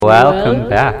Welcome Welcome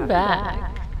back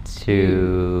back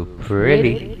to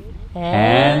Pretty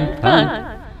and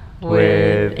Fun with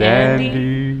with Andy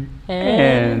Andy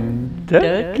and and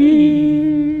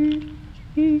Ducky.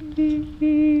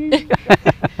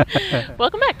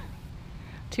 Welcome back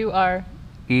to our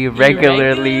Irregularly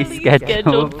irregularly scheduled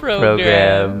scheduled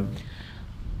program.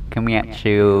 Coming at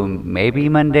you maybe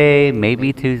Monday,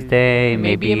 maybe Tuesday,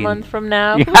 maybe a month from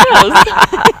now. Yeah. Who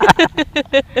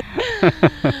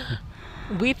knows?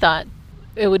 We thought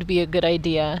it would be a good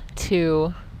idea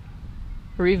to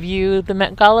review the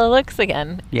Met Gala looks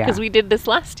again Yeah. because we did this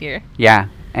last year. Yeah,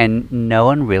 and no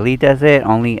one really does it,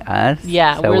 only us.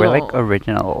 Yeah, so we're we're the like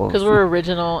originals. Because we're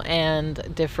original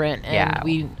and different, and Yeah.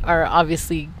 we are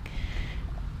obviously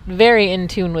very in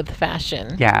tune with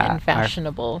fashion Yeah, and our-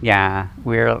 fashionable. Yeah,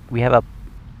 we have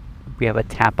a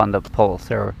tap on the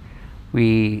pulse, or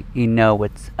we know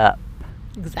what's up,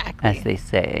 Exactly. as they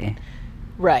say.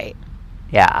 Right.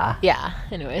 Yeah. Yeah.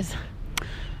 Anyways.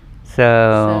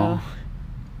 So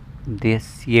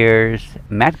this year's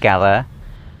Met Gala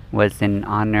was in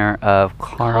honor of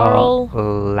Karl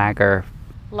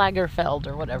Lagerfeld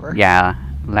or whatever. Yeah,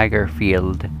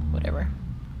 Lagerfeld. Whatever.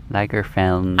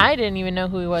 Lagerfeld. I didn't even know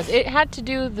who he was. It had to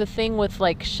do the thing with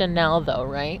like Chanel though,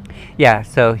 right? Yeah,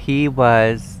 so he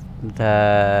was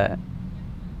the,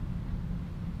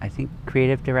 I think,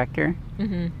 creative director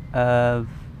Mhm. of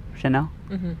Chanel.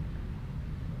 Mhm.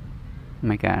 Oh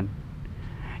my god.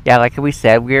 Yeah, like we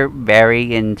said, we're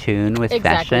very in tune with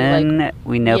Exactly, fashion.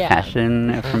 We know yeah.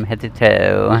 fashion from head to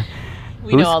toe.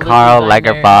 We Who's know all the Karl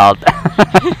designers. Lagerfeld?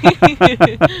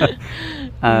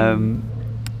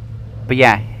 But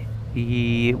yeah,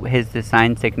 his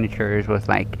design signatures was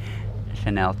like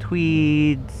Chanel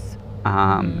tweeds.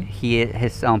 Mhm.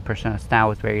 His own personal style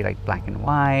was very like black and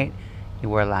white. He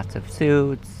wore lots of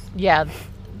suits. Yeah,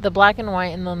 the black and white,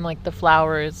 and then like the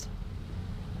flowers,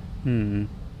 Hmm.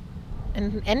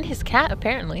 and his cat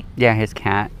apparently. Yeah, his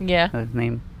cat. Yeah. What was his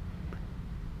name?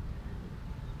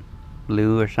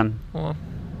 Lou or something. Well,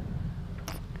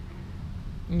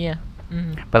 yeah.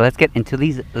 Mhm. But let's get into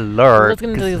these lurks. Let's get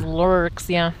into these lurks,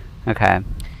 yeah. Okay.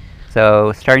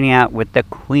 So starting out with the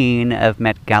queen of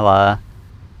Met Gala,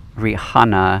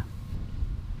 Rihanna,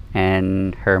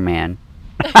 and her man.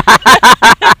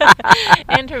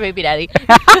 And her baby daddy.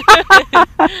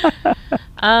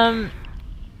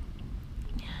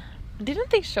 Didn't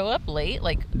they show up late?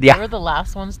 Like, Yeah. they were the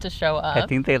last ones to show up? I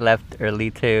think they left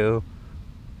early too.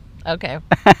 Okay.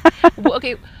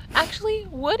 Okay, actually,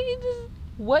 what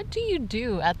do you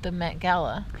do at the Met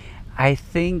Gala? I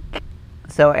think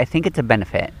it's a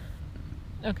benefit.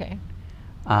 Okay.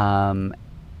 And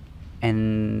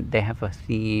they have a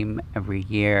theme every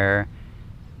year,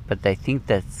 but I think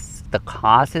that's the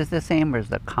cause is the same, or is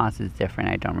the cause is different?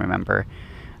 I don't remember.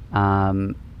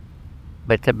 But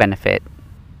it's a benefit.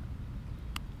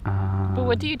 But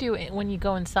what do you do when you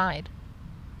go inside?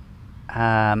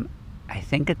 I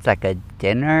think it's like a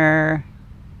dinner,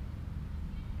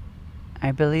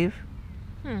 I believe.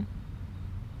 Hmm.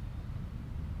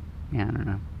 Yeah, I don't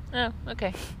know. Oh,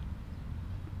 okay.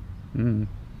 Mm.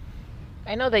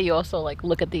 I know that you also, like,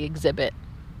 look at the exhibit.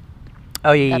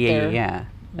 Oh yeah, That yeah, they're- yeah.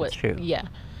 What, That's true. Yeah.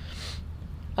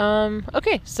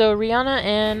 Okay, so Rihanna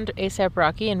and A$AP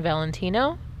Rocky and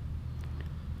Valentino.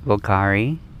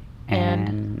 Bulgari And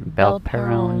and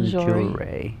Belperron Belperron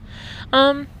jewelry.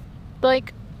 jewelry.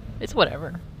 Like, it's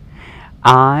whatever.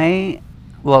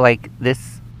 Like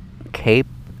this cape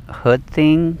hood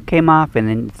thing came off, and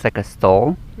then it's like a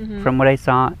stole Mhm. from what I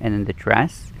saw, and then the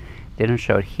dress. They don't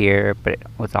show it here, but it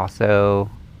was also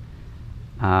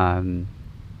in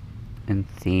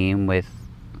theme with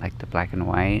like the black and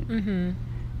white. Mm-hmm.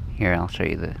 Here, I'll show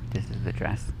you this is the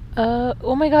dress.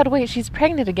 Oh my god, wait, she's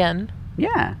pregnant again.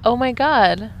 Yeah, Oh my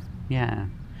god. yeah.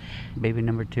 Baby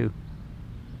number 2.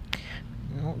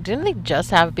 Didn't they just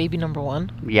have baby number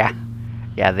 1? Yeah.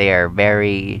 Yeah, they are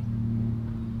very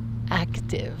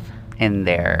Active. in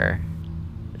their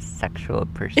sexual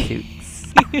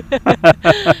pursuits.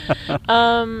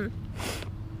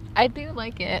 I do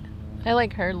like it. I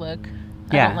like her look.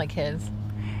 I Yeah. don't like his.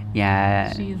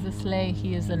 Yeah. She's a slay,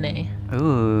 he is a nay.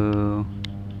 Ooh.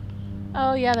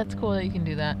 Oh yeah, that's cool that you can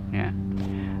do that. Yeah.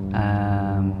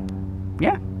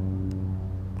 Yeah.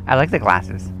 I like the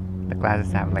glasses. The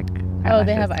glasses have like Oh,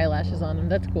 they eyelashes. have eyelashes on them.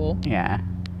 That's cool. Yeah.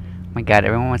 Oh my god,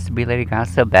 everyone wants to be Lady Gaga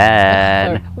so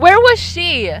bad. Where was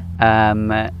she?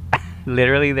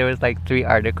 Literally there was like 3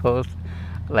 articles.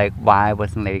 Like, why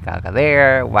wasn't Lady Gaga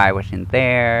there? Why wasn't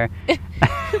there?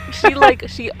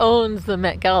 She owns the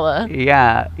Met Gala.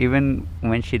 Yeah, even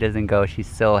when she doesn't go, she's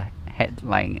still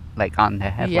headline, like on the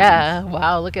headlines. Yeah.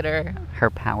 Wow. Look at her. Her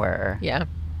power. Yeah.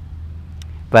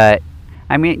 But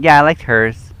I mean, yeah, I liked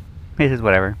hers. His is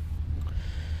whatever.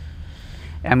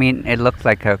 I mean, it looks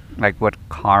like what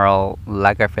Karl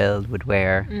Lagerfeld would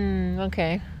wear.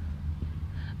 Okay.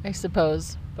 I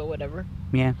suppose, but whatever.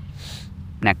 Yeah.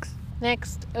 Next,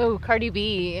 Next, oh, Cardi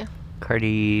B.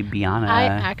 Cardi Biana. I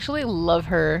actually love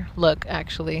her look,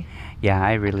 actually. Yeah,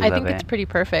 I really I love think it. it's pretty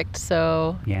perfect,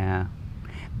 so... Yeah.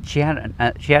 She had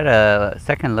a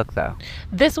second look though.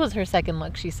 This was her second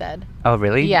look, she said. Oh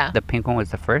really? Yeah. The pink one was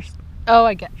the first. Oh,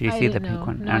 I get. Did you see the pink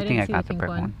one? No, I don't think I didn't got see the pink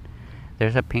pink one.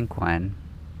 There's a pink one.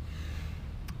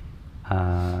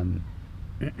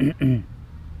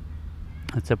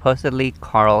 Supposedly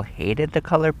Carl hated the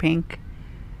color pink.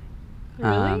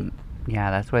 Really?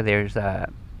 Yeah, that's why there's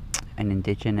an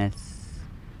indigenous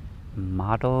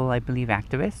model, I believe,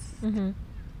 activist, Mm-hmm.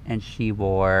 and she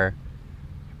wore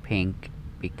pink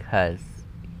because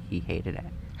he hated it,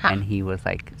 Huh. and he was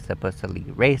like supposedly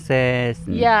racist.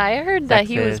 And Yeah, I heard that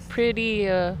he was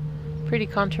sexist. pretty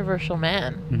controversial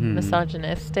man. Mhm.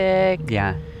 Misogynistic.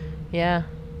 Yeah, Yeah.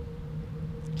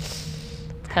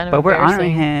 It's kind of but we're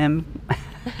honoring embarrassing. him.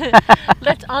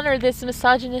 Let's honor this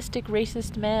misogynistic,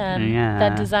 racist man Yeah.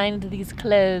 that designed these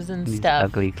clothes and These stuff.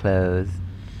 ugly clothes.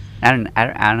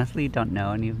 I honestly don't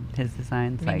know any of his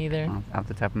designs. Me neither. Off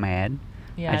the top of my head.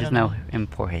 Yeah, I just don't know him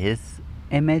for his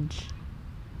image.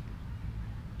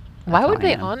 Why That's would all I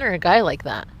they know. honor a guy like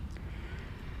that?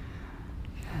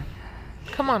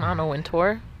 Come on, Anna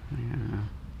Wintour. Yeah.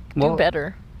 Do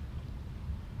better.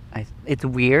 It's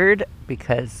weird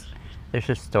because there's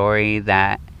a story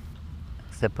that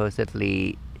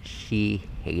supposedly she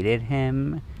hated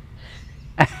him.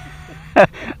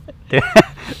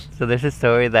 So there's a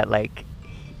story that like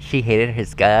she hated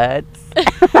his guts.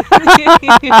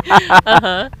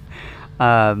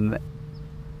 Uh-huh.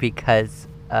 Because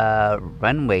a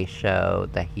runway show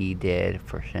that he did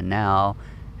for Chanel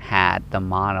had the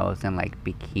models in like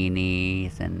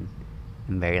bikinis and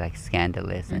very like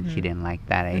scandalous, and she didn't like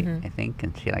that. I think,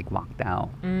 and she like walked out.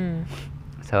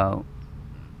 So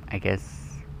I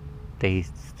guess they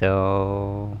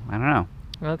still, I don't know.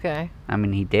 Okay. I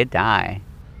mean, he did die.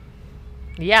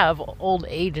 Yeah, of old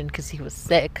age and because he was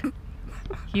sick.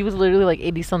 He was literally like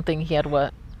 80 something. He had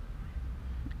what?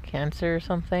 Cancer or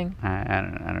something? I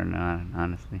don't know,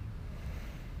 honestly.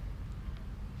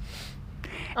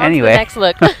 On Anyway. to the next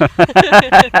look.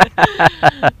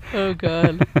 Oh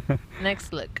god.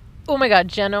 Next look. Oh my god,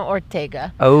 Jenna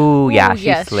Ortega. Oh yeah, Ooh,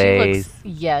 she slays.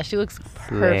 She looks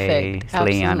perfect.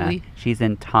 Slayana. Absolutely. She's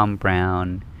in Tom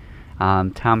Brown.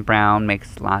 Tom Brown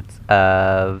makes lots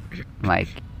of like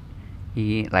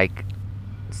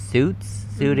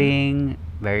suiting,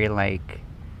 very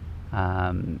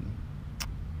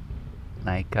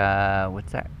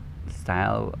what's that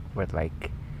style with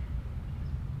like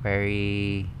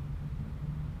very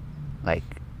like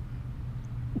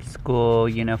school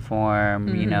uniform,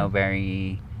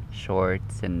 very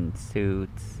shorts and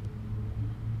suits. I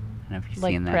don't know if you've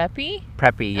Like seen that. preppy?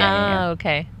 Preppy, yeah.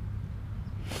 Okay.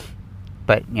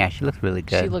 But yeah, she looks really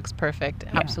good. She looks perfect.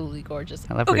 Absolutely gorgeous.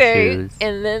 I love her shoes.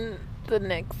 And then the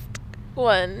next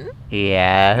one.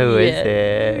 Yeah, who is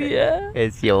it? Yeah.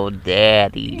 It's your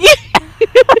daddy.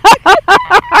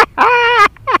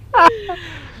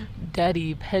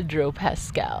 Daddy Pedro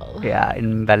Pascal. Yeah,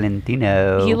 in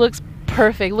Valentino. He looks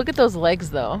perfect. Look at those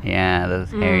legs, though. Yeah,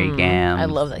 those hairy gams. I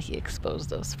love that he exposed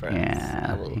those for us.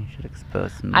 Yeah, he should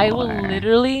expose some more. I will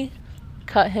literally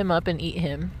cut him up and eat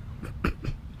him.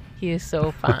 He is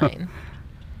so fine.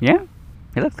 Yeah,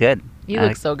 he looks good. He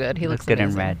looks so good. He looks good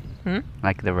amazing. in red. I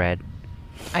like the red.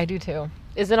 I do too.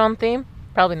 Is it on theme?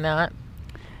 Probably not.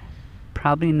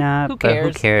 Probably not. Who but who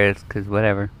cares? cares? Because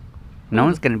whatever. No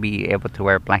one's gonna be able to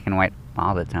wear black and white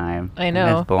all the time. I know.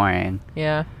 That's boring.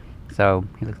 Yeah. So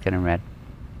he looks good in red.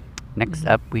 Next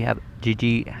up, we have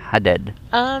Gigi Hadid.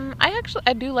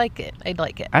 I do like it. I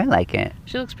like it. I like it.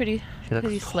 She looks pretty. She looks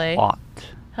pretty slay. hot.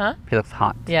 Huh? She looks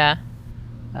hot. Yeah.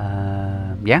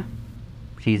 Yeah.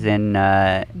 She's in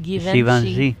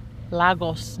Givenchy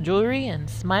Lagos jewelry and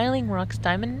Smiling Rocks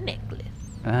diamond necklace.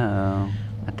 Oh,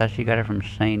 I thought she got it from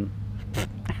Shane.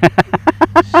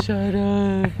 Shut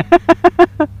up.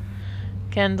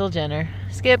 Kendall Jenner.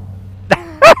 Skip.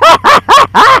 Kim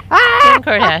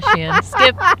Kardashian.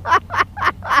 Skip.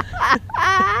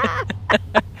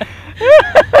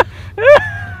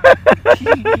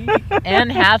 Anne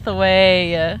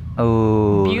Hathaway.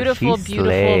 Oh, Beautiful, she beautiful,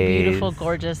 slays. beautiful,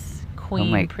 gorgeous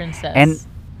queen princess. And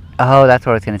that's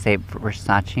what I was gonna say.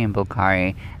 Versace and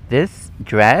Bulgari. This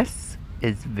dress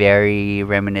is very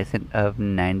reminiscent of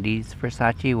 '90s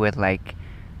Versace with like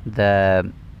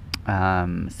the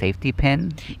safety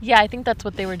pin. Yeah, I think that's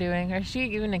what they were doing. Or she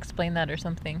even explained that or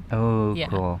something. Oh, Yeah.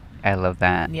 cool. I love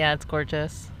that. Yeah, it's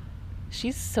gorgeous.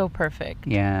 She's so perfect.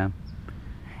 Yeah.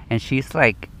 And she's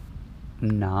like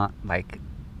not like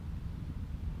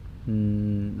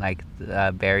like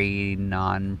very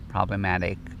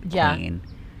non-problematic Yeah. queen.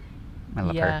 I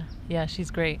love Yeah. her. Yeah,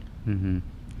 she's great. Mm-hmm.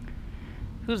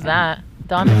 Who's that?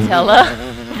 Donatella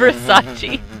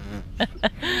Versace.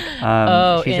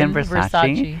 She's in Versace.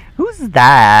 Versace. Who's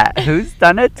that? Who's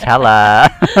Donatella?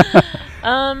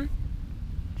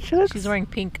 she looks. She's wearing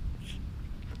pink.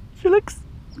 She looks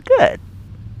good.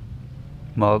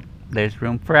 Well, there's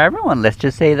room for everyone. Let's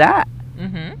just say that.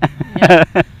 Mm-hmm.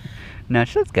 Yeah. No,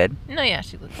 she looks good. No, yeah,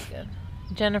 she looks good.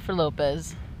 Jennifer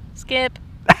Lopez. Skip.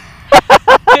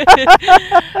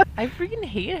 I freaking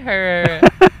hate her.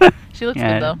 She looks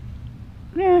good though.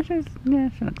 Yeah, she looks.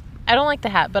 I don't like the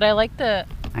hat, but I like the.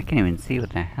 I can't even see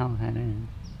what the hell that is.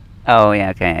 Oh yeah,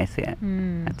 okay, I see it.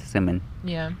 That's assuming.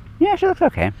 Yeah. Yeah, she looks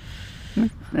okay.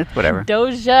 It's whatever.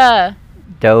 Doja.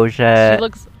 Doja. She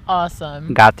looks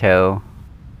awesome. Gato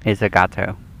is a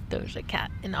gato. Doja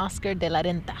Cat and Oscar de la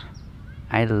Renta.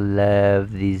 I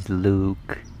love these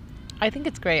look. I think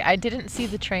it's great. I didn't see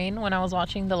the train when I was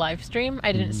watching the live stream.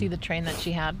 I didn't see the train that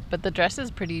she had, but the dress is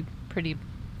pretty.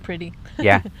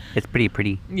 Yeah, it's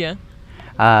pretty. Yeah.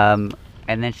 And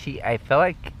then I feel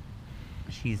like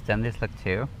she's done this look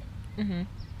too. Mhm.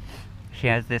 She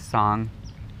has this song,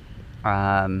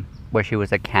 where she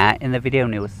was a cat in the video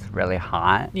and it was really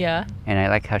hot. Yeah. And I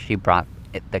like how she brought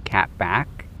the cat back.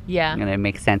 Yeah. And it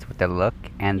makes sense with the look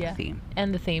and Yeah. the theme.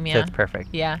 And the theme, yeah. So it's perfect.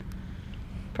 Yeah.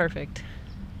 Perfect.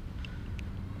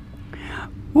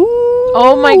 Ooh.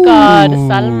 Oh my God,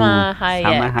 Salma Hayek.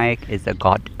 Salma Hayek is a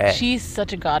goddess. She's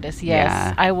such a goddess, yes.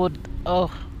 Yeah. I would,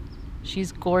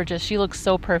 she's gorgeous. She looks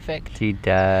so perfect. She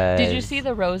does. Did you see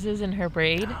the roses in her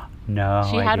braid? No,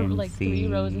 She I had didn't like see.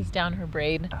 3 roses down her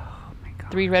braid. Oh my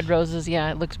god. 3 red roses,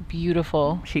 yeah, it looks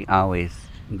beautiful. She always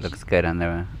looks good on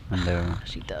the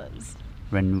She does.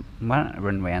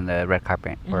 runway on the red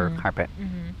carpet or carpet.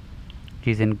 Mm-hmm.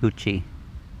 She's in Gucci.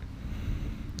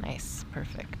 Nice,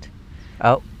 perfect.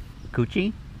 Oh,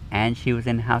 Gucci, and she was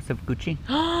in House of Gucci.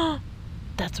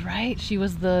 That's right. She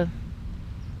was the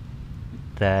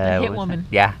The hit what was woman.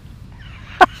 that? Yeah.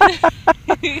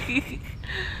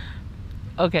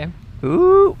 Okay.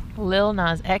 Ooh, Lil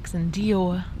Nas X and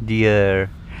Dior. Dior.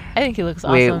 I think he looks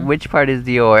Wait, awesome. which part is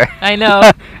Dior? I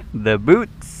know. The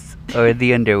boots or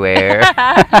the underwear?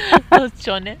 Those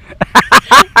chones.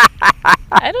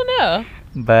 I don't know.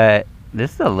 But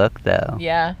this is a look, though.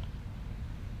 Yeah.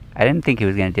 I didn't think he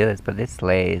was gonna do this, but this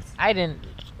slays. I didn't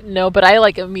know, but I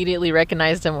like immediately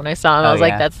recognized him when I saw him. I Oh, was yeah.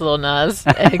 like, that's Lil Nas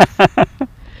X.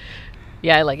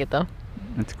 Yeah, I like it though.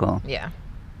 That's cool. Yeah.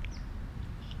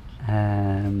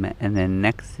 And then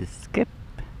next is Skip.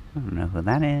 I don't know who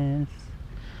that is.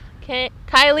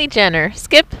 Kylie Jenner.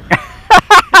 Skip.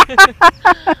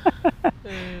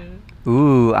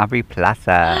 Ooh, Aubrey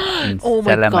Plaza and Oh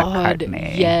my Stella God,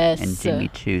 McCartney. yes. And Jimmy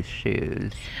Choo's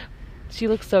shoes. She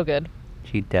looks so good.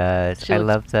 She does. She I looks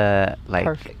love the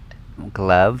Perfect.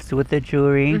 gloves with the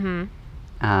jewelry. Mm-hmm.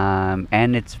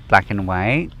 And it's black and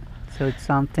white, so it's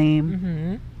on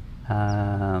theme.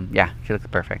 Mm-hmm. Yeah, she looks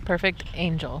perfect. Perfect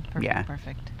angel. Perfect. Yeah.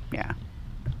 Perfect. Yeah.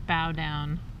 Bow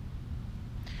down.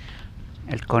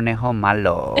 El conejo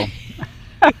malo.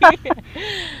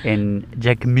 In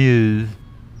Jacquemus.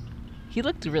 He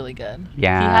looked really good.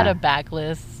 Yeah. He had a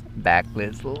backless.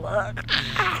 Backless look.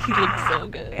 He looked so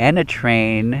good. And a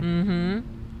train. Mm-hmm.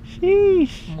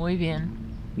 Sheesh. Muy bien.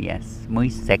 Yes, muy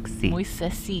sexy. Muy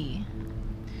sexy.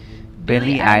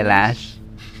 Billie Eilish.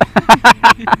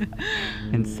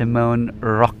 And Simone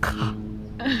Rock.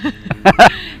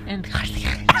 And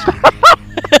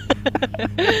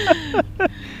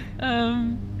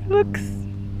Looks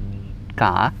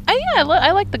goth. yeah,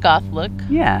 I like the goth look.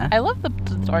 Yeah. I love the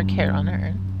dark hair on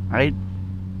her.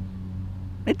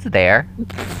 It's there.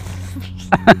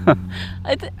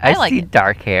 I like see it.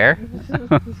 dark hair.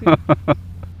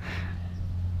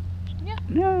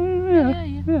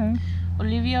 Yeah. Yeah.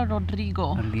 Olivia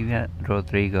Rodrigo. Olivia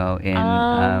Rodrigo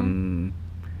in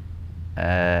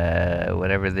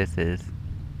whatever this is.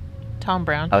 Tom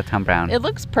Brown. Oh, Tom Brown. It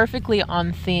looks perfectly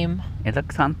on theme. It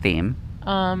looks on theme.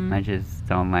 I just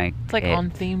don't like It's like it. on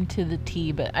theme to the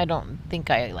T, but I don't think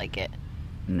I like it.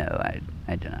 No,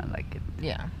 I do not like it.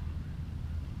 Yeah.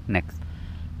 Next.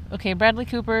 Okay, Bradley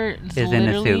Cooper is Is in a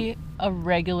literally a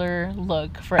regular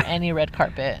look for any red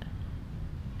carpet.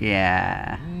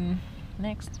 Yeah.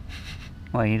 Next.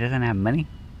 Well, he doesn't have money.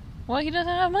 What, he doesn't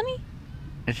have money?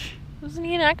 Ish, Isn't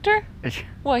he an actor? ish.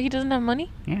 What, he doesn't have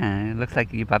money? Yeah, it looks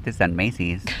like you bought this at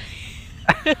Macy's.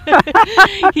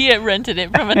 He had rented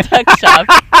it from a tuck shop.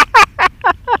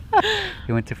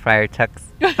 He went to Friar Tuck's.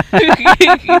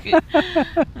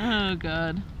 Oh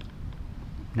God.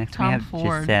 Next Tom we have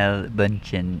Ford. Giselle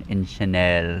Bundchen in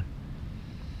Chanel.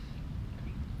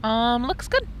 Looks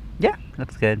good. Yeah,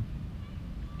 looks good.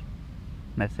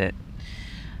 That's it.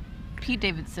 Pete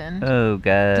Davidson. Oh,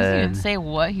 God. Doesn't even say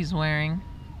what he's wearing.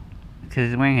 Because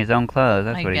he's wearing his own clothes.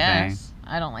 That's I what guess.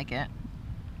 I don't like it.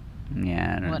 he's wearing.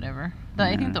 Yeah. I don't, Whatever.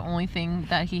 I think the only thing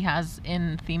that he has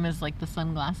in theme is like the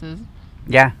sunglasses.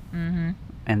 Yeah. Mm-hmm.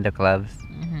 And the gloves.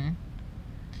 Mm-hmm.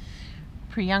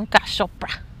 Priyanka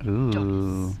Chopra. Ooh.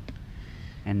 Jonas.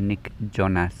 And Nick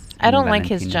Jonas. I and don't like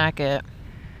his Valentina. jacket.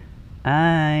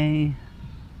 I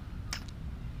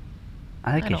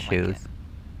like I his don't like shoes. it.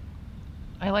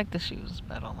 I like the shoes,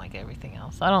 but I don't like everything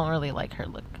else. I don't really like her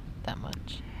look that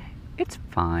much. It's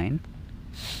fine.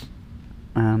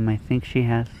 I think she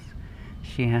has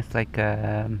like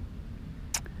a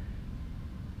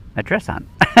dress on.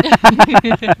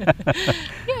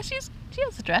 Yeah, she has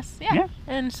a dress, yeah. Yeah.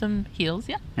 And some heels,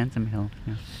 yeah. And some heels.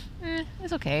 Yeah.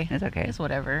 It's okay. It's okay. It's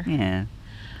whatever. Yeah.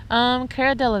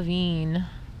 Cara Delevingne.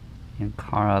 And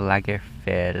Karl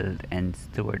Lagerfeld and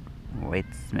Stuart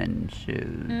Weitzman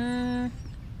shoes.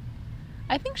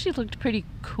 I think she looked pretty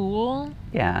cool,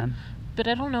 Yeah. but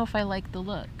I don't know if I like the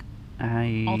look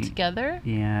I altogether.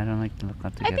 Yeah, I don't like the look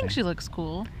altogether. I think she looks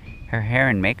cool. Her hair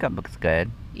and makeup looks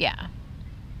good. Yeah.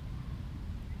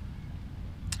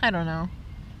 I don't know.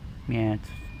 Yeah,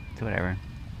 it's whatever.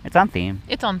 It's on theme.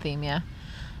 It's on theme, yeah.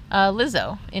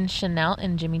 Lizzo in Chanel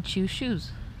and Jimmy Choo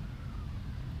shoes.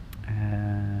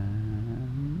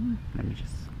 Let me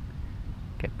just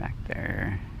get back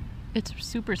there. It's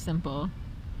super simple.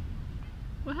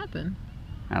 What happened?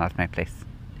 I lost my place.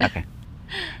 Okay.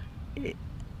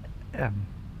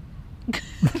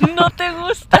 No te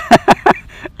gusta.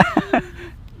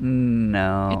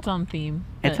 No. It's on theme.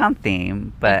 It's but on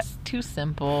theme, but it's too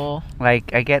simple.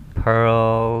 like I get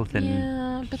pearls and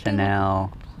Yeah, but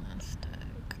Chanel. they look like plastic.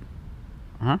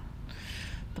 Huh?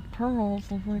 The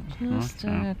pearls look like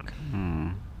plastic.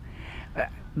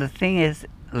 The thing is,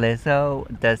 Lizzo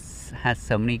has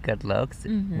so many good looks.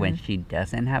 Mhm. When she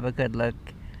doesn't have a good look,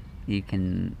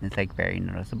 it's like very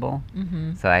noticeable.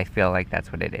 Mm-hmm. So I feel like that's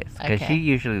what it is. Because Okay. she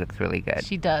usually looks really good.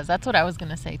 She does. That's what I was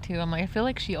gonna say too. I'm like, I feel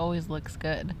like she always looks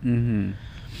good. Mm-hmm.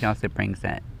 She also brings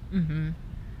that. Mm-hmm.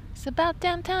 It's about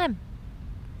damn time.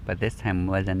 But this time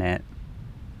wasn't it?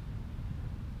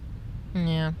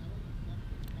 Yeah.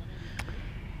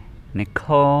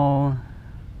 Nicole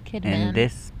Kidman. in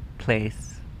this place.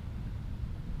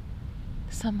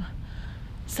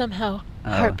 Somehow Oh.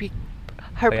 heartbreak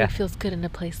yeah. feels good in a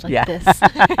place like Yeah. this.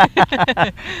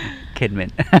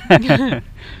 Kidman.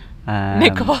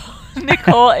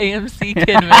 Nicole AMC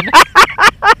Kidman.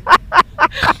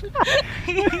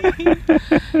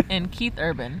 And Keith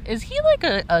Urban. Is he like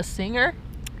a singer?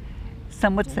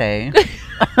 Some would say.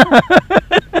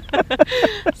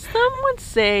 Some would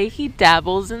say he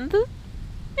dabbles in the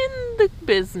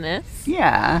business.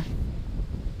 Yeah.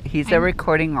 He's a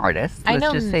recording artist. I Let's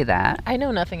know just say that. I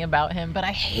know nothing about him, but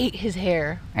I hate his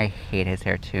hair. I hate his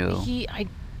hair too.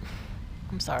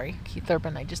 I'm sorry, Keith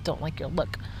Urban, I just don't like your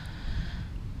look.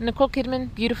 Nicole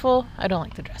Kidman, beautiful. I don't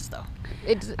like the dress though.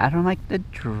 I don't like the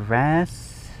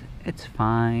dress. It's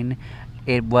fine.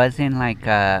 It wasn't like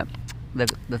the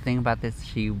thing about this.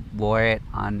 She wore it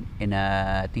in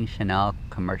a I think Chanel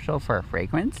commercial for a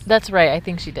fragrance. That's right. I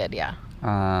think she did. Yeah.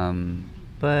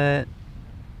 But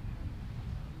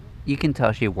you can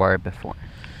tell she wore it before.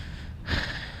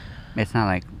 It's not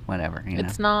like whatever.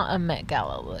 It's not a Met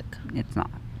Gala look. It's not.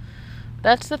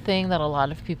 That's the thing that a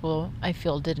lot of people I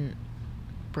feel didn't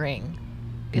bring.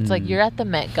 It's like you're at the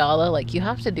Met Gala, like you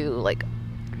have to do like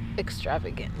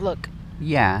extravagant look.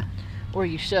 Yeah. Or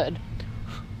you should.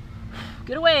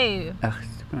 Get away. Ugh,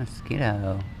 stupid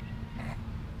mosquito.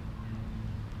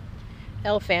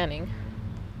 Elle Fanning.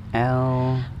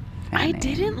 Elle I Fanning.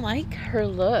 didn't like her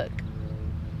look.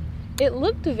 It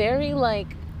looked very like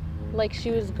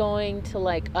she was going to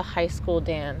like a high school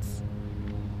dance.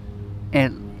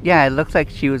 It looks like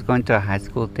she was going to a high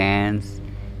school dance.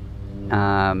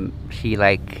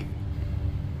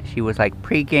 She was like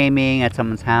pre-gaming at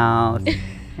someone's house,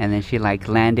 and then she like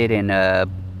landed in a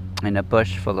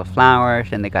bush full of flowers,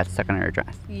 and they got stuck on her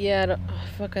dress. Yeah,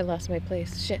 fuck, I lost my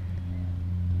place. Shit.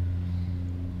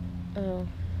 Oh.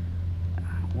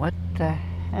 What the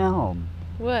hell?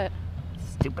 What?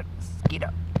 Stupid mosquito.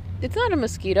 It's not a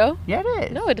mosquito. Yeah, it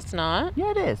is. No, it's not.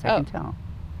 Yeah, it is. I Oh. can tell.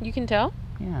 You can tell?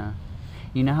 Yeah.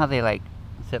 You know how they like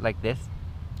sit like this?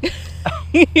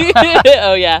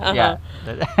 Oh, yeah. Uh-huh.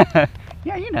 Yeah.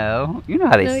 Yeah, you know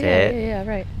how they No, sit. yeah,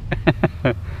 right.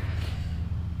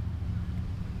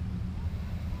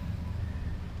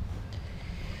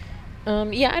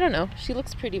 Yeah, I don't know. She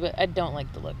looks pretty, but I don't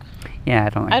like the look. Yeah, I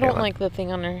don't like I their don't look. like the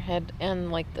thing on her head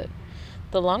and like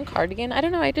the long cardigan. I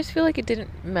don't know. I just feel like it didn't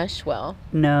mesh well.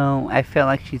 No, I feel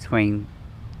like she's wearing.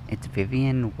 It's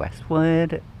Vivian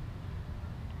Westwood,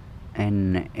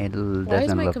 and it Why is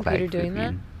doesn't my look computer like doing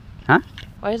Vivian. Huh?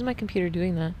 Why is my computer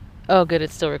doing that? Oh, good.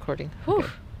 It's still recording. Whew. Okay.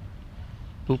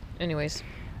 Oop. Anyways.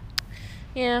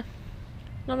 Yeah.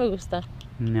 No me gusta.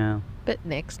 No. But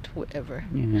next, whatever.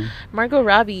 Yeah. Margot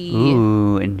Robbie.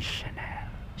 Ooh, and Chanel.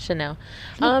 Chanel.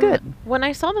 Look good. When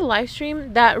I saw the live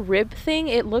stream, that rib thing,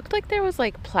 it looked like there was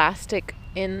like plastic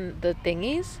in the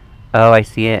thingies, Oh, I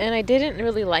see it. and I didn't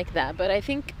really like that. But I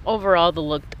think overall the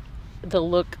look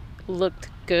looked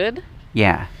good.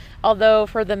 Yeah. Although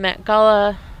for the Met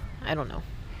Gala, I don't know.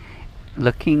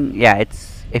 Yeah,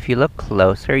 it's if you look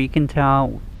closer, you can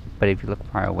tell, but if you look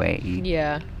far away,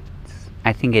 Yeah.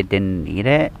 I think it didn't need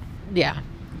it. Yeah.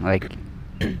 Like,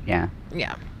 yeah,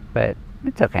 Yeah. but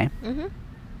it's okay. Mhm.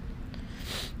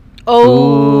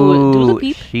 Oh, Ooh, Dula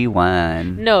Peep. she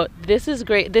won. No, this is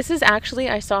great. This is actually,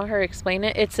 I saw her explain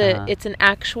it. It's it's an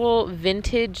actual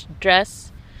vintage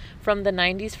dress from the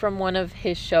 90s from one of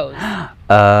his shows.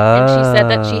 And she said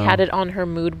that she had it on her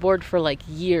mood board for like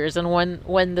years, and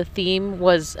when the theme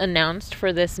was announced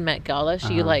for this Met Gala,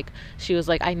 she was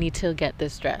like, I need to get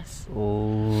this dress.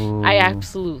 Ooh, I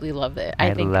absolutely love it.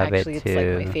 I think love it actually it's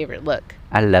like my too. favorite look.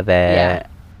 I love it. Yeah.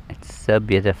 It's so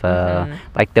beautiful. Mhm.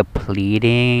 Like the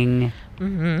pleating.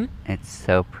 Mhm. It's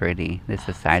so pretty. This is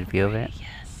a side view of it.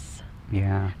 Yes.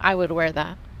 Yeah. I would wear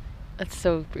that. That's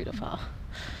so beautiful.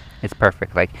 It's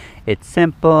perfect. Like it's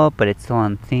simple, but it's still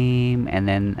on theme. And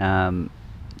then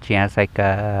she has like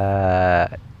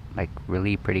a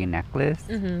really pretty necklace.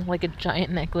 Mhm. Like a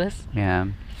giant necklace. Yeah.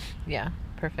 Yeah.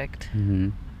 Perfect.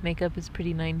 Mhm. Makeup is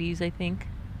pretty 90s, I think.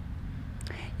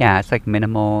 Yeah, it's like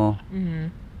minimal,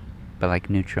 Mhm. but like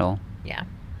neutral. Yeah.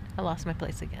 I lost my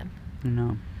place again. You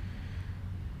know.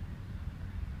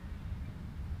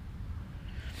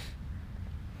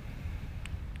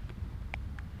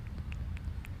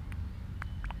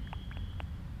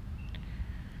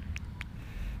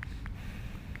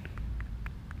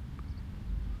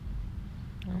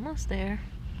 Almost there.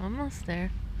 Almost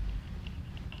there.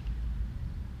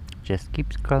 Just keep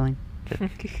scrolling.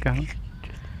 Just keep scrolling.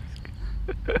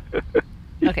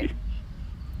 Okay.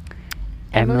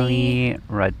 Emily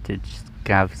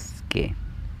Ratajkowski.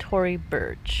 Tory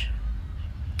Burch.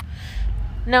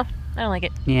 No, I don't like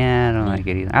it. Yeah, I don't like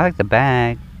it either. I like the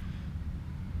bag.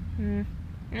 Eh.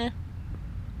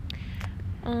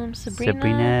 Sabrina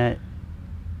Sabrina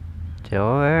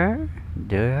Dor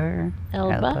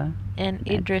Elba and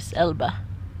Idris Elba.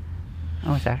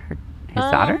 Oh, is that his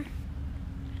daughter?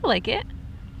 I like it.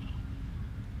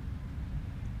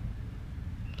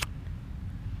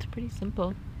 It's pretty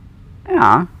simple.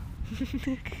 Yeah.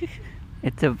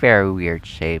 It's a very weird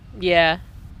shape. Yeah.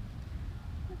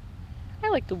 I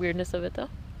like the weirdness of it though.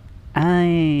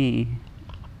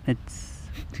 It's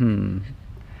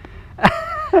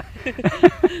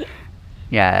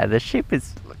Yeah, the shape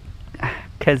is,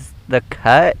 because the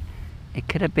cut, it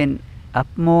could have been up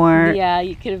more. Yeah,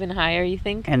 you could have been higher, you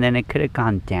think? And then it could have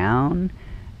gone down.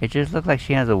 It just looked like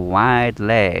she has a wide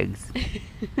legs.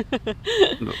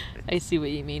 I see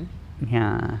what you mean.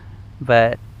 Yeah,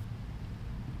 but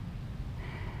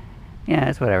yeah,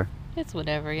 it's whatever. It's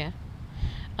whatever, yeah.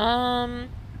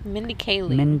 Mindy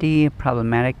Kaling. Mindy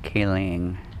Problematic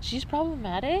Kaling. She's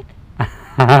problematic? What?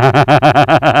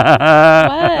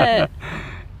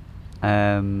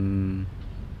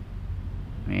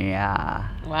 Yeah.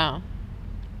 Wow.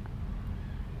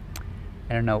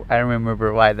 I don't know. I don't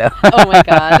remember why though. Oh my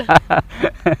god.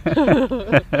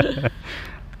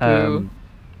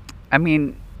 I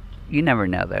mean, you never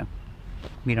know though.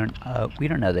 We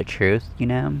don't know the truth, you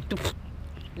know?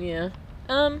 Yeah.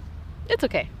 It's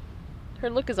okay. Her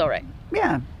look is alright.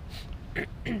 Yeah.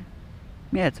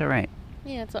 Yeah, it's alright.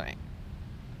 Yeah, it's alright.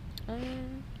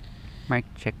 Marc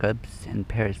Jacobs and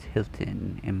Paris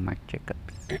Hilton and Marc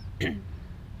Jacobs.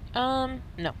 No.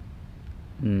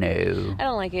 No. I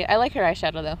don't like it. I like her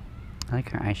eyeshadow though. I like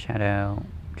her eyeshadow.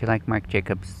 Do you like Marc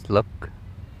Jacobs' look?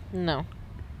 No.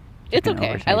 It's Like an okay.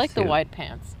 I oversized like the suit. wide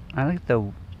pants. I like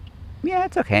the... Yeah,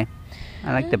 it's okay.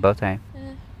 I like the bow tie.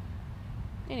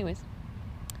 Anyways.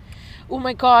 Oh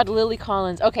my god, Lily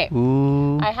Collins. Okay.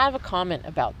 Ooh. I have a comment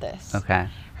about this. Okay.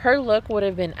 Her look would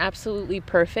have been absolutely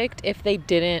perfect if they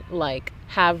didn't like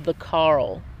have the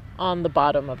Carl on the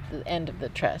bottom of the end of the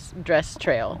dress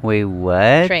trail. Wait,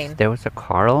 what? Train. There was a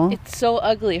Carl? It's so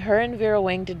ugly. Her and Vera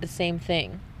Wang did the same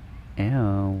thing.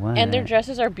 Ew, what? And their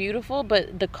dresses are beautiful,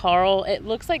 but the Carl, it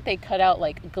looks like they cut out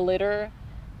like glitter,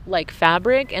 like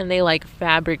fabric, and they like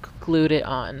fabric glued it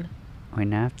on. We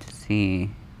now have to see.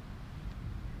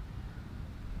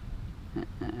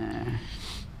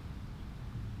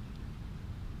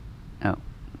 Oh.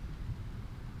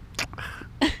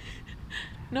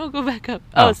 No, go back up.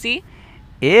 Oh, see?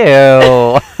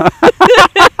 Ew.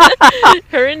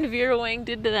 Her and Vera Wang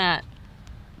did that.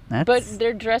 But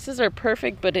their dresses are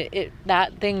perfect, but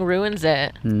that thing ruins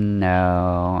it.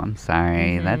 No, I'm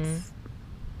sorry. That's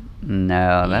a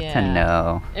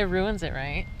no. It ruins it,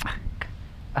 right?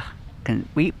 Can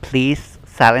we please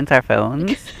silence our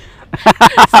phones?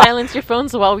 Silence your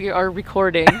phones while we are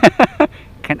recording.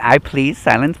 Can I please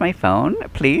silence my phone,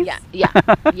 please?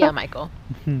 Yeah, Michael.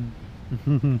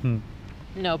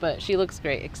 No, but she looks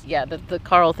great. Yeah, the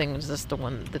Carl thing was just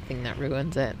the thing that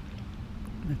ruins it.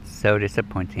 It's so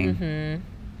disappointing.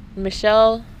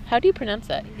 Michelle, how do you pronounce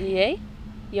that?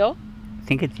 Yo? I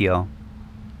think it's Yo.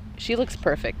 She looks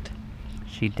perfect.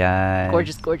 She does.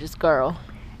 Gorgeous, gorgeous girl.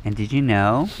 And did you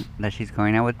know that she's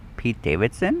going out with Pete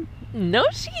Davidson? No,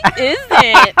 she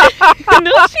isn't.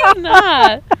 No, she's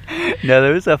not. No,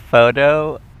 there was a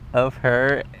photo of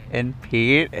her and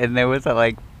Pete, and there was a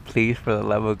like, please, for the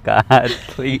love of God,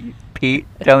 please, Pete,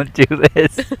 don't do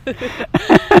this.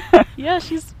 Yeah,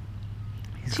 she's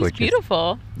gorgeous.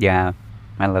 Beautiful. Yeah,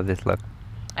 I love this look.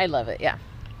 I love it, yeah.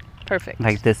 Perfect.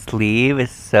 Like, the sleeve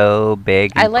is so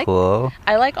big and cool.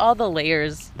 I like all the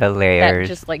layers. The layers.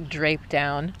 That just, like, drape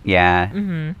down.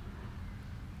 Yeah.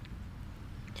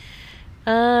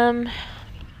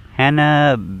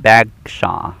 Hannah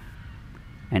Bagshaw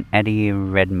and Eddie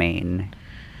Redmayne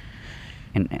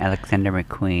and Alexander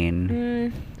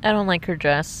McQueen. I don't like her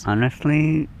dress.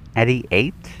 Honestly, Eddie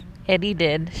ate. Eddie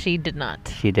did. She did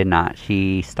not. She did not.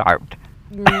 She starved.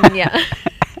 Yeah.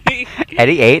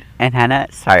 Eddie ate and Hannah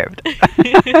starved.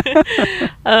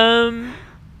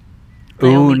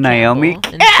 Naomi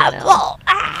Campbell.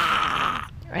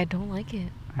 I don't like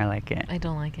it. I like it. I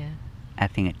don't like it. I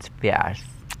think it's fierce.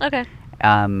 Okay.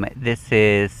 This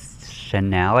is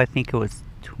Chanel. I think it was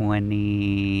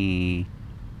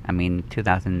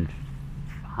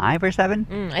 2005 or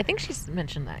 7. I think she's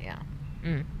mentioned that, yeah.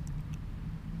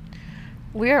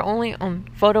 We are only on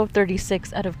photo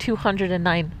 36 out of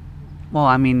 209. Well,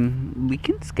 I mean, we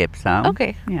can skip some.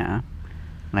 Okay. Yeah.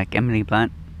 Like Emily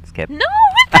Blunt. Skip. No,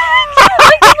 what the heck? You don't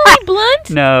like Emily Blunt?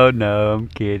 No, I'm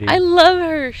kidding. I love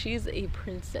her. She's a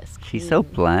princess queen. She's so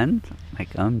blunt.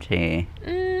 Like OMG.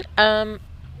 I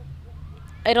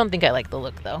don't think I like the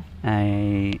look, though.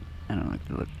 I don't like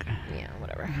the look. Yeah,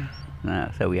 whatever. No,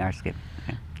 so we are skipping.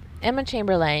 Okay. Emma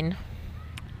Chamberlain.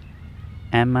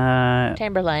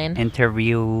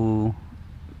 Interview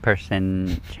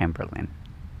person Chamberlain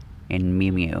in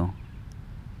Mew Mew.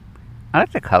 I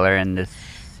like the color in this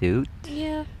suit.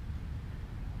 Yeah.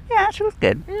 Yeah, she looks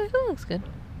good. Yeah, she looks good.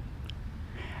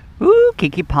 Ooh,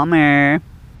 Keke Palmer.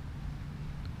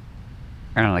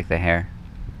 I don't like the hair.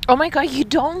 Oh my god, you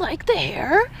don't like the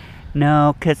hair?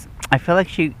 No, because I feel like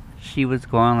she was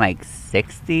going like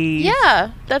 60s.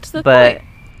 Yeah, that's the point.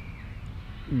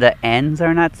 The ends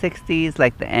are not 60s.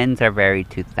 Like, the ends are very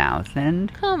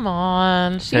 2000. Come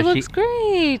on. She looks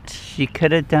great. She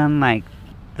could have done, like,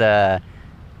 the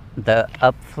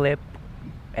up flip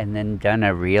and then done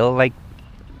a real, like,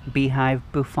 beehive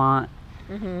bouffant.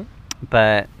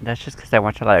 But that's just because I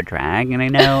watch a lot of drag and I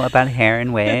know about hair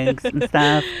and wigs and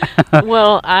stuff.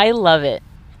 Well, I love it.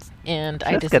 And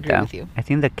I disagree with you. I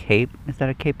think the cape, is that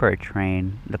a cape or a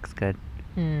train? Looks good.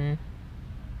 Yeah,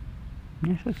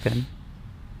 she looks good.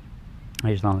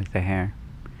 I just don't like the hair.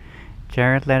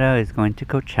 Jared Leto is going to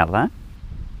Coachella.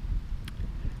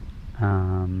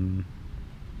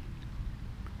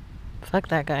 Fuck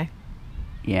that guy.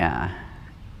 Yeah.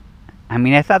 I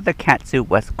mean, I thought the catsuit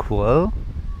was cool.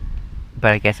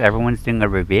 But I guess everyone's doing a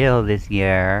reveal this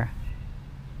year.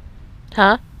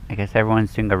 Huh? I guess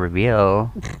everyone's doing a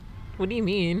reveal. What do you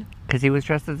mean? Because he was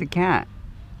dressed as a cat.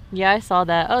 Yeah, I saw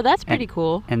that. Oh, that's pretty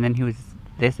cool. And then he was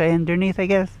this underneath, I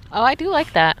guess. Oh, I do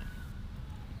like that.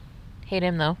 Hate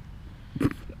him, though.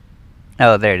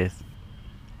 Oh, there it is.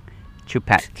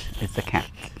 Choupette is the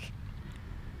cat.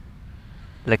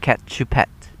 Le cat Choupette.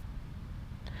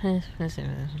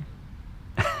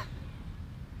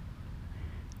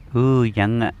 Ooh,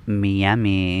 young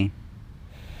Miami.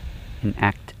 In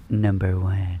act number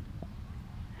 1.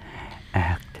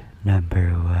 Act number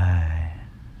 1.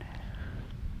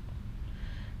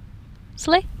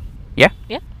 Slay? Yeah.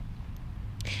 Yeah.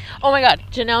 Oh my god,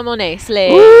 Janelle Monáe,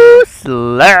 slay. Ooh,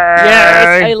 slay.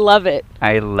 Yes, I love it.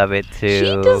 I love it too.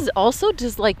 She does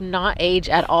like not age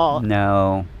at all.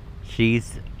 No,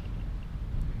 she's.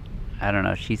 I don't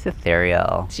know. She's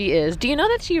ethereal. She is. Do you know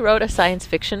that she wrote a science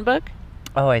fiction book?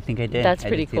 Oh, I think I did. That's I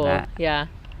pretty did see cool. that. Yeah.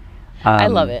 I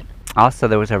love it. Also,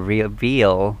 there was a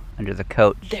reveal under the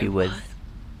coat. She There was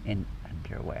in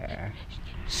underwear.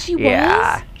 She was?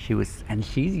 Yeah, she was, and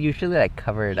she's usually like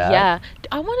covered up. Yeah.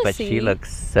 I want to see. But she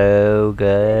looks so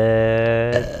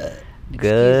good.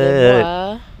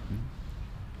 Good.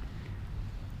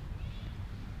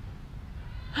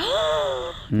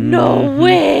 No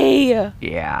way!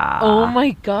 Yeah. Oh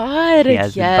my god. She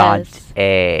has yes.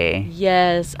 A.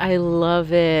 Yes, I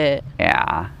love it.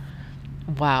 Yeah.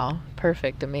 Wow.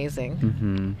 Perfect. Amazing.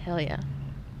 Mm-hmm. Hell yeah.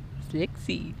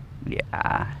 Sexy.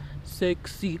 Yeah.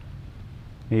 Sexy.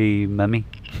 Hey, mummy.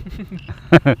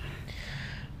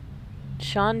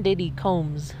 Sean Diddy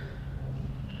Combs.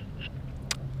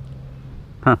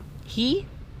 Huh. He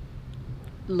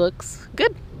looks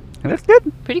good. It looks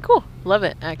good. Pretty cool. Love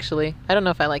it, actually. I don't know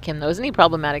if I like him, though. Isn't he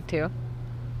problematic, too?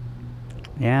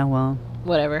 Yeah, well.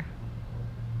 Whatever.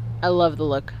 I love the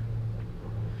look.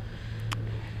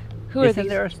 Who are Isn't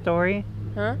these? there a story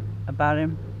about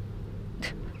him?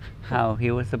 How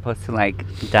he was supposed to, like,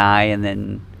 die and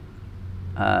then,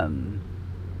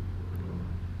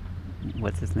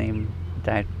 what's his name?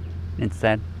 Died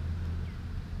instead?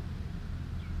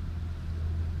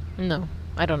 No.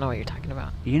 I don't know what you're talking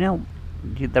about. You know,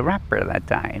 the rapper that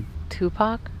died.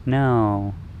 Tupac?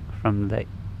 No, from the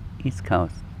East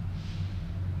Coast.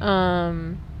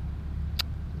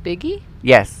 Biggie?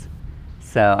 Yes.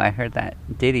 So I heard that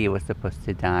Diddy was supposed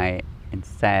to die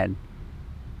instead,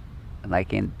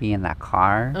 like be in that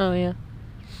car. Oh, yeah.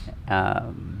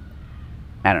 I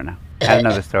don't know. I don't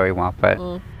know the story well,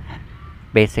 but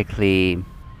basically,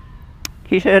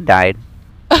 he should have died.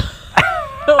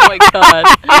 Oh my god.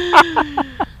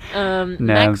 No,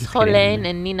 Max Hollane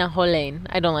and Nina Hollane.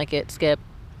 I don't like it. Skip.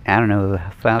 I don't know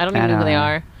I don't even know who they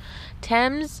are.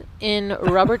 Thames in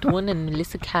Robert Wood and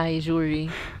Melissa Kai jewelry.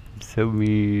 So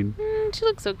mean. She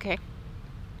looks okay.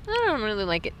 I don't really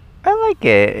like it. I like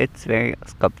it. It's very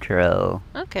sculptural.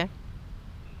 Okay.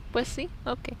 Pues sí.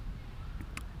 Okay.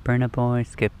 Burna Boy,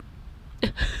 skip.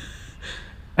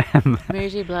 Mary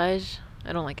J. Blige.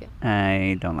 I don't like it.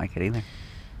 I don't like it either.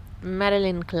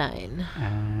 Madeline Klein.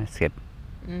 Skip.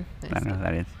 I don't know who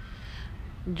that is.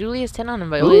 Julius Tenon and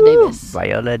Viola Davis.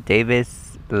 Viola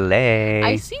Davis, slay.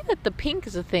 I see that the pink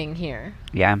is a thing here.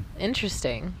 Yeah.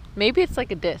 Interesting. Maybe it's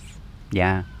like a diss.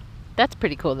 Yeah. That's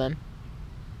pretty cool then.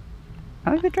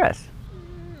 I like the dress.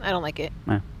 I don't like it.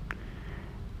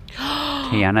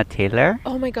 Tiana Taylor.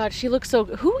 Oh my god, she looks so...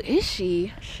 Who is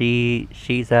she?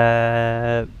 She's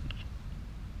a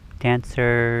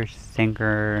dancer,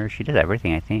 singer. She does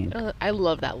everything, I think. I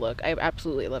love that look. I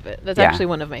absolutely love it. That's actually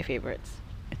one of my favorites.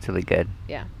 It's really good.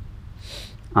 Yeah.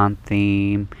 On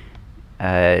theme,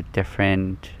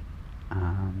 different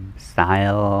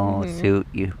style, suit.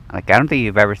 I don't think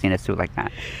you've ever seen a suit like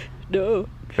that. No.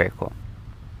 Very cool.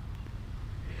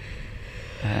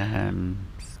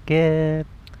 Skip.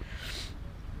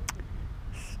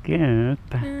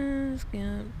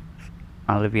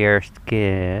 Olivier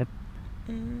Skip.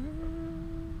 Oh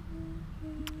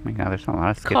my god, there's a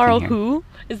lot of skips Carl in here. who?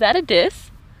 Is that a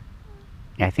diss?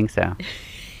 Yeah, I think so.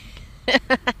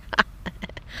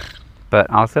 But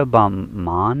also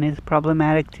Balmain is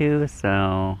problematic too,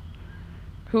 so...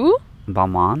 Who?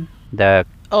 Balmain? The...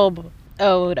 Oh,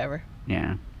 whatever.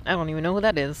 Yeah. I don't even know who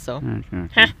that is, so...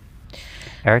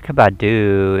 Erykah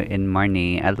Badu in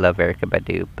Marnie. I love Erykah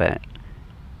Badu, but...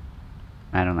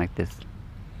 I don't like this.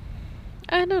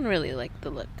 I don't really like the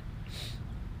look.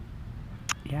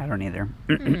 Yeah, I don't either.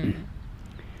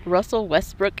 Russell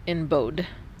Westbrook in Bode.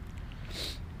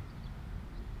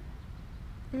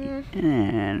 I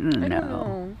don't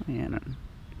know. Yeah,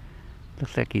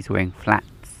 looks like he's wearing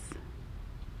flats.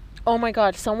 Oh my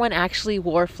god, someone actually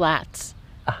wore flats.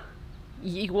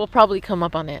 We'll probably come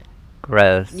up on it.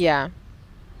 Gross. Yeah.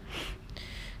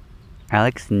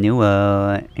 Alex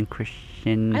Newell and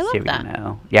Christian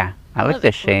Siriano. Yeah, I like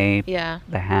the shape. Yeah.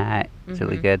 The hat. It's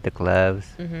really good. The gloves.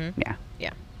 Yeah.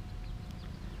 Yeah.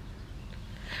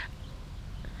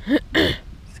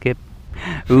 Skip.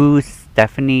 Ooh,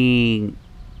 Stephanie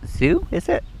Zhu, is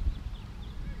it?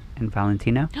 And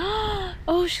Valentino.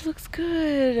 Oh, she looks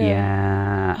good.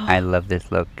 Yeah, I love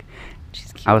this look.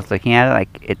 She's cute. I was looking at it,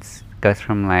 like, it goes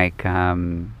from, like,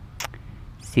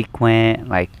 sequin,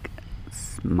 like,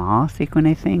 small sequin,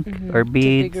 I think, or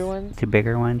beads, to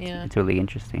bigger ones. Yeah. It's really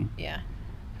interesting. Yeah.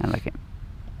 I like it.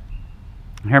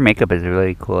 Her makeup is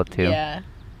really cool, too. Yeah.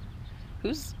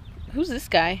 Who's Who's this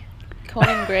guy?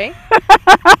 Conan Gray?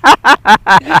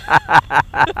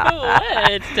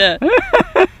 What?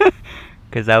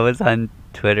 Because I was on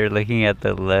Twitter looking at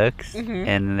the looks, Mhm.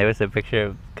 and there was a picture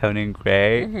of Conan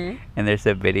Gray, Mhm. and there's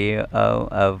a video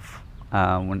of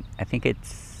when I think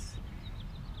it's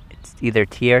either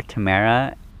Tia or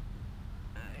Tamara,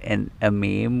 and a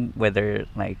meme where they're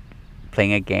like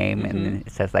playing a game, and then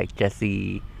it says like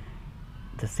Jesse,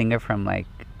 the singer from like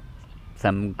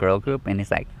some girl group, and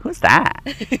he's like, "Who's that?"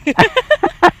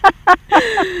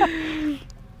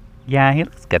 Yeah, he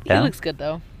looks good though. He looks good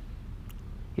though.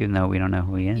 Even though we don't know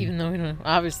who he is. Even though we don't,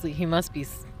 obviously he must be.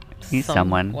 He's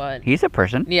someone. What? He's a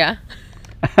person. Yeah.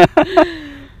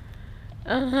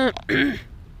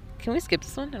 Can we skip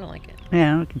this one? I don't like it.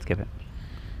 Yeah, we can skip it.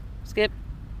 Skip.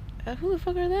 Who the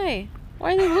fuck are they?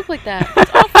 Why do they look like that?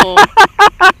 It's awful.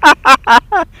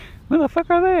 Who the fuck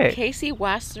are they? Casey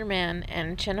Wasserman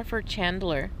and Jennifer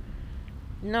Chandler.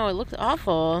 No, it looks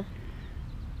awful.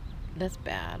 That's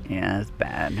bad. Yeah, that's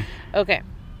bad. Okay.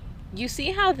 You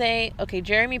see how okay,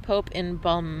 Jeremy Pope in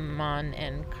Balmain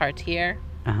and Cartier.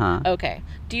 Uh-huh. Okay.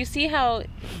 Do you see how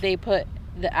they put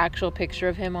the actual picture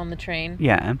of him on the train?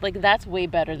 Yeah. Like, that's way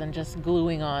better than just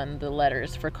gluing on the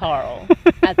letters for Carl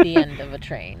at the end of a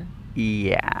train.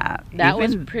 Yeah. That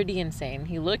was pretty insane.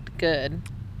 He looked good.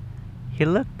 He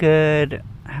looked good.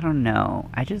 I don't know.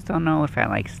 I just don't know if I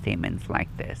like statements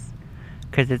like this.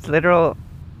 Because it's literal.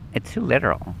 It's too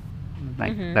literal.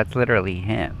 Like, that's literally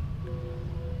him.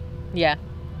 Yeah.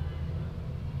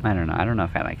 I don't know. I don't know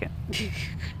if I like it.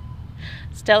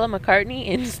 Stella McCartney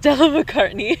in Stella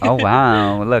McCartney. Oh,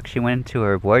 wow. Look, she went into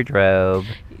her wardrobe.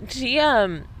 She,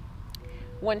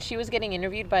 when she was getting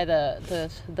interviewed by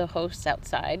the hosts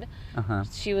outside,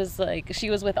 she was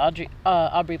with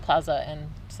Aubrey Plaza and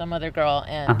some other girl,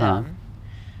 and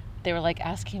they were like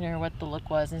asking her what the look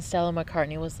was, and Stella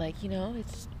McCartney was like,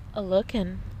 it's a look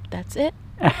and that's it.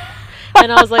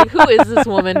 And I was like, who is this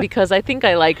woman? Because I think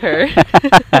I like her.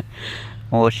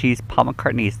 Well, she's Paul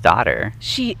McCartney's daughter.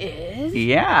 She is?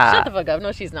 Yeah. Shut the fuck up.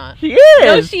 No, she's not. She is.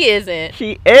 No, she isn't.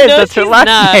 She is. No, that's her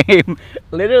last name.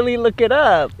 Literally, look it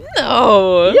up.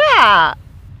 No. Yeah.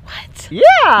 What?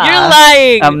 Yeah. You're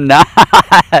lying. I'm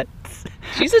not.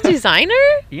 She's a designer?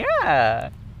 Yeah.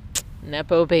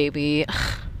 Nepo baby.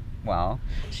 Well.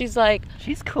 She's like.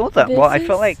 She's cool though. Well, I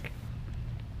feel like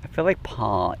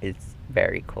Paul is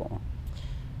very cool.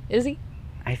 Is he?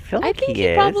 I feel like I think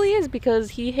he probably is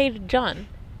because he hated John.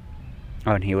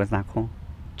 Oh, and he was not cool?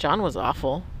 John was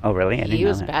awful. Oh, really? I didn't know He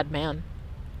was a that. bad man.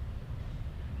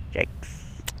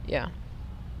 Yikes. Yeah.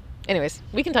 Anyways,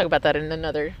 we can talk about that in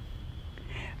another.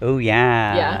 Oh,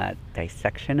 yeah. Yeah.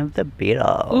 Dissection of the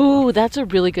Beatles. Ooh, that's a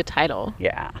really good title.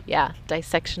 Yeah. Yeah,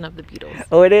 Dissection of the Beatles.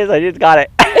 Oh, it is. I just got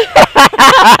it.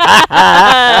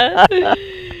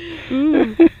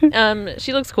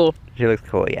 She looks cool. She looks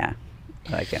cool, yeah.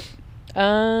 I like it.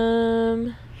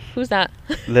 Who's that?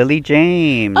 Lily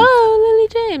James. Oh, Lily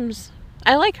James.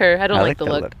 I like her. I don't like the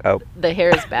look. Oh. The hair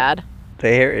is bad. The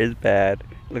hair is bad.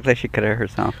 Looks like she cut it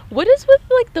herself. What is with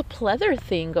like the pleather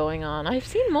thing going on? I've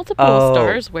seen multiple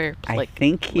stars wear. I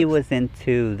think he was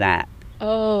into that.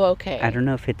 Oh, okay. I don't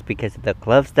know if it's because of the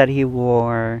gloves that he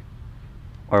wore,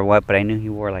 or what, but I knew he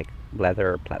wore like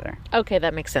leather or pleather. Okay,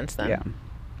 that makes sense then. Yeah.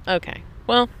 Okay.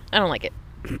 Well, I don't like it.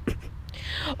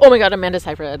 Oh my God, Amanda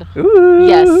Seyfried. Ooh.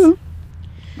 Yes.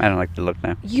 I don't like the look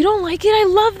now. You don't like it? I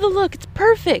love the look. It's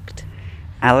perfect.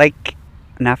 I like,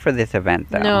 not for this event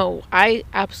though. No, I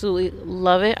absolutely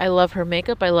love it. I love her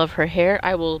makeup. I love her hair.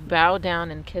 I will bow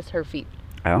down and kiss her feet.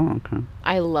 Oh, okay.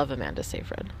 I love Amanda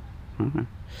Seyfried. Okay.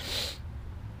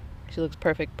 She looks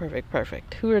perfect, perfect,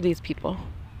 perfect. Who are these people?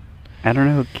 I don't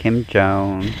know who Kim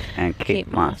Jones and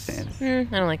Kate Moss is. I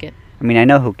don't like it. I mean, I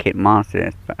know who Kate Moss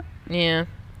is, but... Yeah.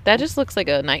 That just looks like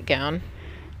a nightgown.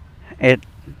 It's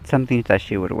something that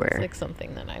she would wear. It's like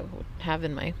something that I would have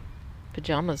in my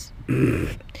pajamas.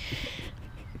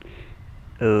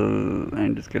 Oh,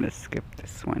 I'm just gonna skip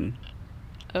this one.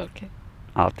 Okay.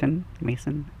 Alton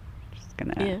Mason? Just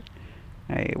gonna... Yeah.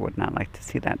 I would not like to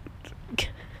see that.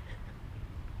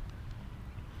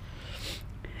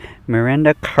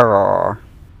 Miranda Kerr.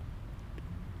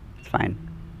 It's fine.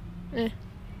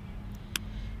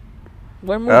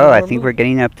 We're moving, I think we're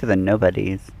getting up to the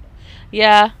nobodies.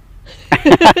 Yeah.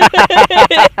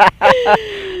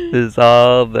 This is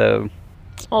all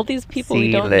these people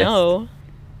we don't C-list. know.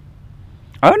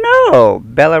 Oh no!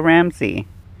 Bella Ramsey.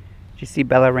 Did you see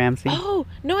Bella Ramsey? Oh,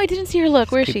 no, I didn't see her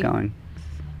look. Where is Keep she? going.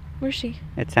 Where's she?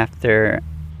 It's after...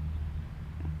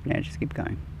 Yeah, just keep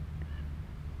going.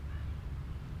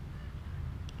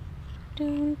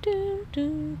 Dun, dun,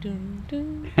 dun, dun,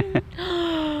 dun, dun.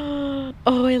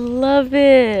 Oh, I love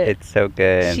it. It's so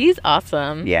good. She's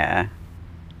awesome. Yeah.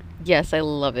 Yes, I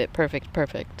love it. Perfect,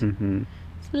 perfect. Mm-hmm.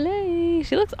 Slay.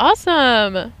 She looks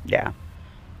awesome. Yeah.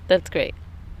 That's great.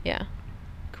 Yeah.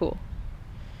 Cool.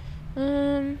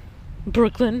 Brooklyn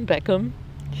Beckham.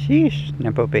 Sheesh.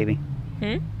 Nepo baby.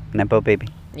 Nepo baby.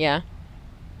 Yeah.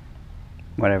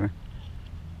 Whatever.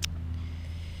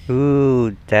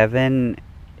 Ooh, Devin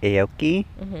Aoki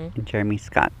and Jeremy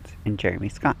Scott.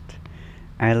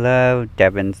 I love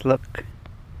Devin's look.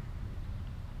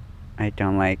 I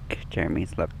don't like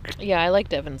Jeremy's look. Yeah, I like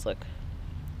Devin's look.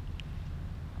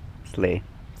 Slay.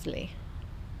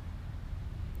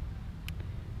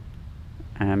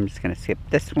 I'm just gonna skip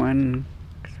this one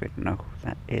because we don't know who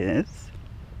that is.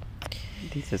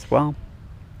 These as well.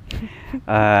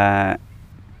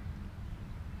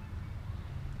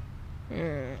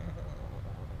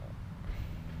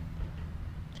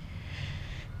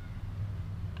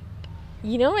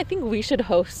 You know, I think we should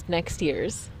host next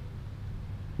year's.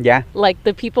 Yeah. Like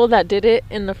the people that did it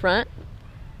in the front.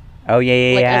 Oh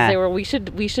yeah. Like as they were, we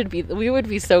would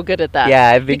be so good at that. Yeah,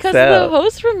 I think because the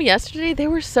hosts from yesterday, they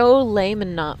were so lame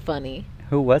and not funny.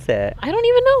 Who was it? I don't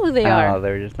even know who they are. Oh, they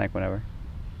were just like whatever.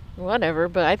 Whatever,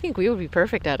 but I think we would be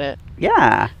perfect at it.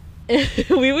 Yeah.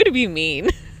 We would be mean.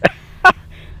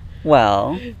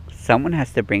 Well, someone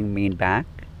has to bring mean back.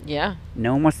 Yeah.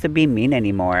 No one wants to be mean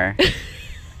anymore.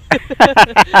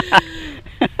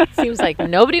 Seems like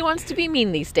nobody wants to be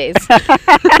mean these days.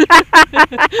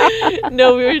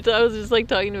 No, I was just like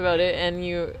talking about it, and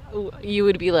you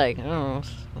would be like, oh,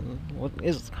 what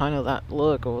is kind of that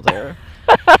look over there?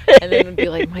 And then it would be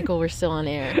like, Michael, we're still on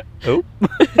air. Oh.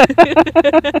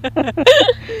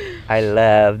 I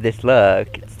love this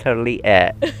look. It's totally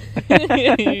it.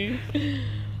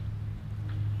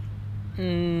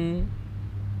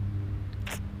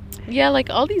 Yeah, like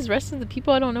all these rest of the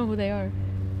people, I don't know who they are.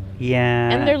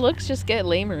 Yeah. And their looks just get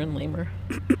lamer and lamer.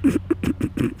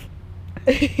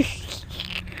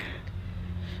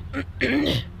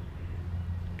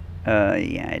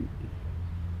 Yeah.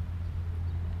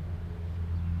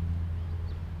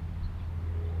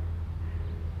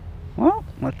 Well,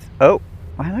 let's... Oh,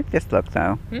 I like this look,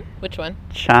 though. Which one?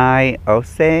 Chai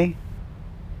Ose. It's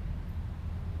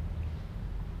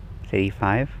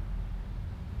 85.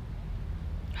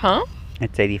 Huh?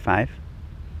 It's 85.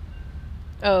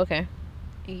 Oh, okay.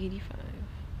 85.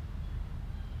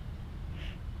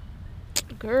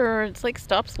 Grr, it's like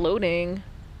stops loading.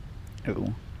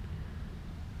 Ooh.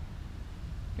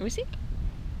 Let me see. It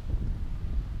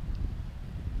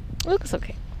looks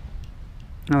okay.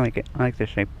 I like it. I like the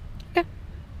shape. Okay.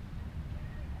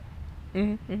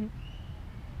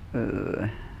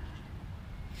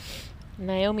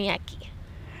 Naomi Aki.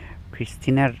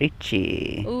 Christina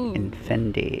Ricci. Ooh. And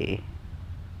Fendi.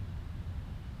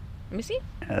 Let me see.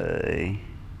 I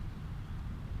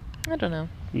don't know.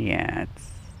 Yeah,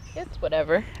 It's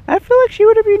whatever. I feel like she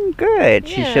would have been good.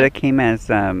 Yeah. She should have came as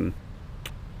Wednesday.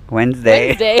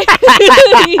 Wednesday.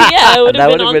 Yeah, it would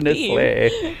have been on been a theme.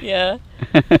 slay. Yeah.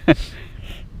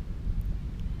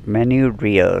 Manu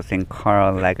Rios and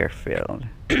Karl Lagerfeld.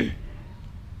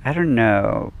 I don't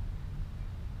know.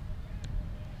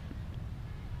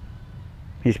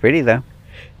 He's pretty though.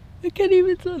 I can't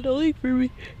even sound like for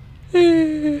me.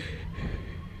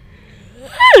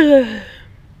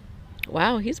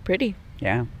 Wow, he's pretty.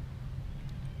 Yeah.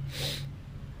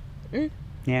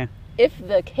 Yeah. If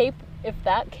that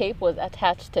cape was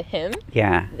attached to him,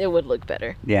 Yeah. it would look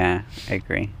better. Yeah, I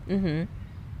agree.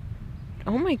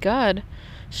 Oh my god.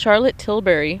 Charlotte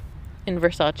Tilbury in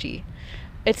Versace.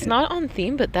 It's not on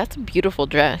theme, but that's a beautiful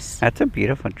dress. That's a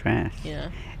beautiful dress.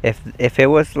 Yeah. If it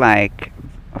was like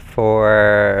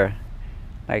for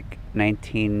like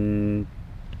 1930s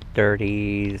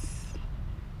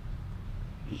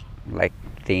like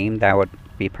theme, that would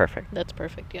be perfect. That's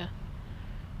perfect, yeah.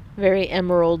 Very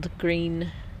emerald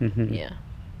green. Yeah.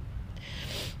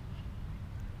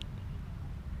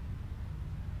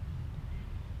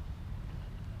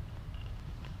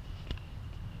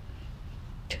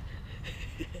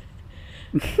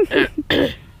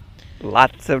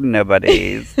 Lots of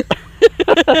nobodies.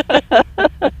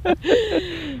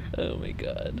 Oh my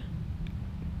god.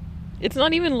 It's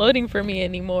not even loading for me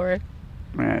anymore.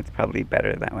 It's probably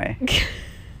better that way.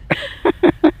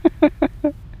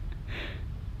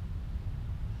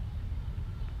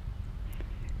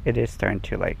 It is starting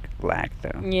to like lag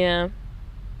though. Yeah.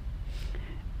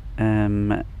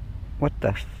 What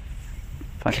the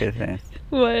fuck is this?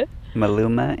 What?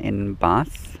 Maluma in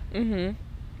Boss? I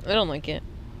don't like it.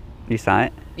 You saw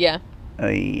it? Yeah.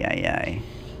 Ay, ay, ay.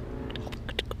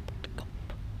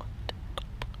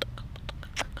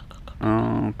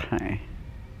 Okay.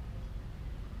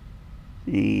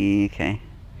 Okay.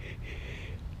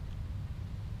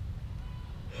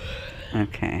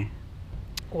 Okay.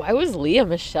 Why was Leah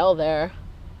Michelle there?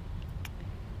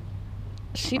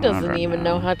 She doesn't even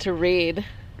know how to read.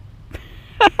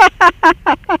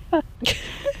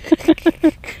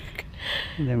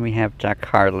 And then we have Jack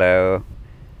Harlow.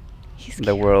 He's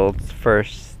the world's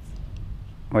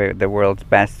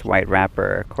best white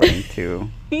rapper, according to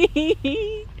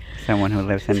someone who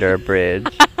lives under a bridge.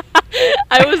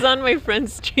 I was on my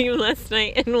friend's stream last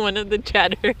night, and one of the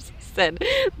chatters said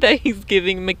that he's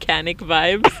giving mechanic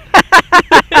vibes.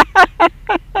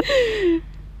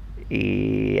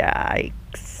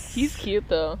 Yikes. He's cute,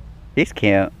 though. He's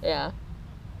cute. Yeah.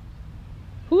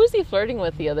 Who was he flirting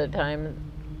with the other time?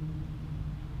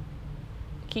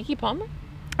 Keke Palmer?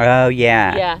 Oh,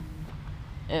 yeah. Yeah.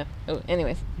 Yeah. Oh,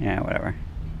 anyways. Yeah, whatever.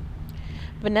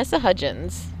 Vanessa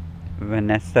Hudgens.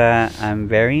 Vanessa, I'm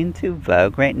very into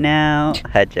Vogue right now.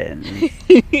 Hudgens.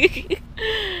 I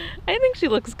think she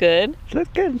looks good. She looks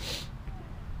good.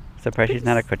 Surprised she's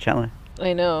not at Coachella.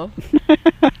 I know.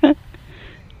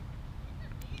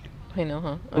 I know,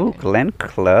 huh? Okay. Ooh, Glenn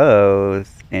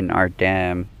Close in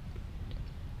Ardem.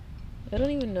 I don't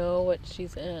even know what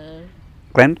she's in.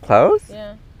 Glenn Close?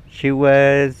 Yeah. She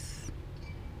was...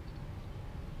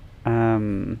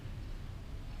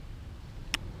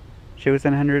 She was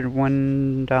in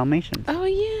 101 Dalmatians. Oh,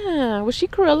 yeah. Was she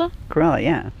Cruella? Cruella,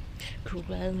 yeah.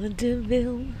 Cruella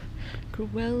DeVille.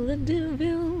 Cruella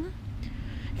DeVille.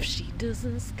 If she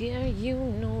doesn't scare you,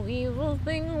 no evil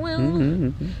thing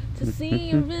will. To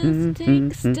see your wrist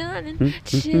take a stunning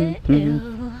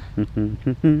chill.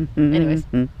 Anyways.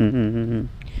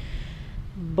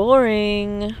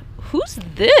 Boring. Who's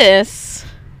this?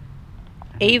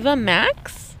 Ava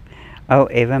Max? Oh,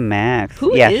 Ava Max.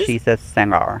 Who yeah, is- she's a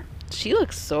singer. She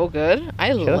looks so good.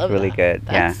 I She love looks really that. good.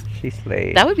 Yeah, That's- she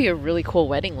slayed. That would be a really cool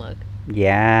wedding look.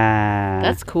 Yeah.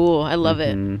 That's cool. I love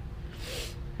it.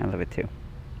 I love it too.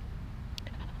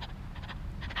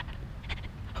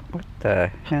 What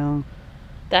the hell?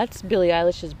 That's Billie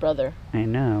Eilish's brother. I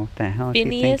know. What the hell is she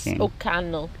Phineas thinking?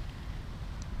 O'Connell.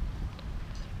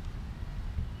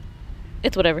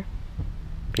 It's whatever.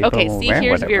 People Okay, will see, wear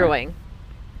here's whatever. Vera Wang.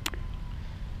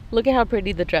 Look at how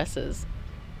pretty the dress is.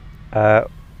 Oh,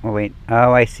 wait.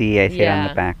 Oh, I see. I see it on Yeah.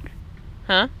 the back.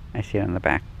 Huh? I see it on the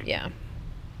back. Yeah.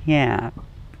 Yeah.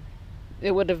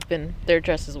 It would have been, their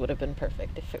dresses would have been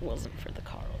perfect if it wasn't for the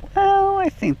Carl. Oh, I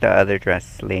think the other dress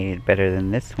slayed better than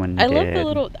this one I did. love the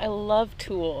little, I love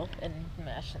tulle and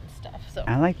mesh and stuff, so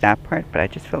I like that part, but I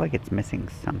just feel like it's missing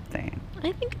something.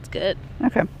 I think it's good.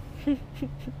 Okay.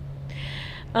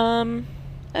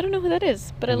 I don't know who that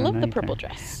is, but I don't love know the either. purple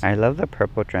dress. I love the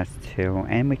purple dress too,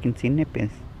 and we can see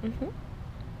nippies.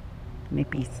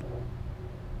 Nippies.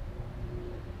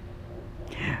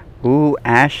 Ooh,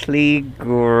 Ashley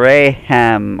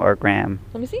Graham or Graham.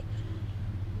 Let me see.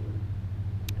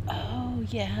 Oh,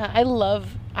 yeah.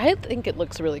 I think it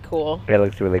looks really cool. It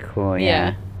looks really cool.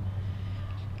 Yeah.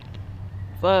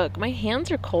 Fuck, my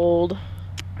hands are cold.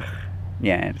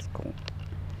 Yeah, it's cool.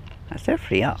 Hace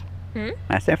frío.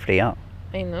 Hace frío.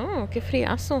 I know, qué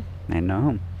friazo. I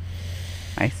know.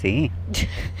 I see.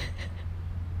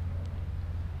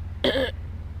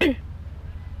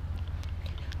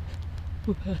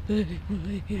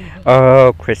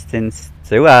 Oh, Kristen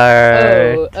Stewart.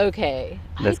 Oh, okay.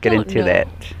 Let's get into that.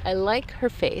 I like her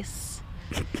face.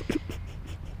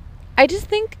 I just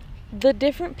think the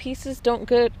different pieces don't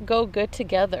go good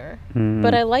together.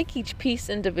 But I like each piece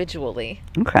individually.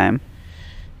 Okay.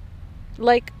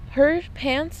 Like, her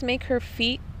pants make her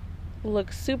feet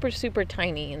look super, super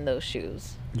tiny in those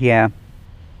shoes. Yeah.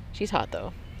 She's hot,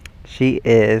 though. She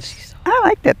is. She's so I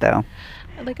liked it, though.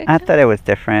 I thought it was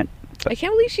different. I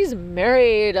can't believe she's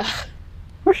married.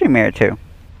 Who's she married to?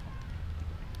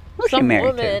 Who's she Some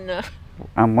married woman. to?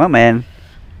 A woman.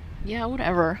 Yeah,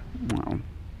 whatever. Oh.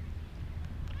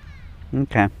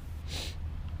 Okay.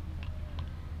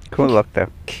 Cool look, though.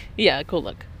 Yeah, cool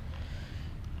look.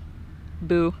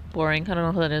 Boo. Boring. I don't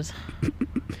know who that is.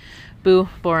 Boo.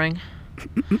 Boring.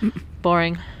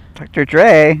 Boring. Dr.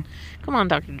 Dre. Come on,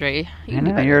 Dr. Dre. You I can do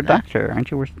know, better you're a than that. doctor.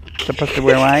 Aren't you supposed to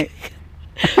wear white?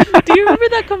 Do you remember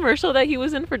that commercial that he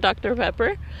was in for Dr.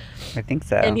 Pepper? I think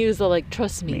so. And he was all like,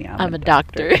 trust me, Me, I'm a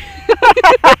doctor.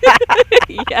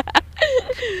 Yeah.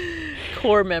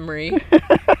 Core memory.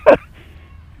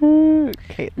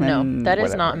 Caitlyn, No, that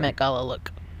is not whatever. Met Gala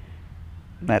look.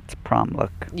 That's prom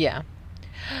look. Yeah.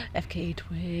 FKA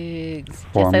Twigs.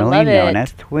 Formerly yes, I love known it.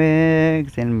 as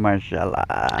Twigs and Margella.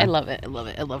 I love it. I love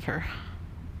it. I love her.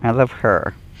 I love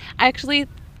her. Actually,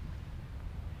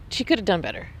 she could have done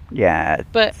better, Yeah.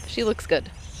 but she looks good.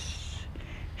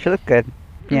 She looks good.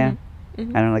 Yeah.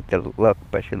 Mm-hmm. I don't like the look,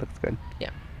 but she looks good. Yeah.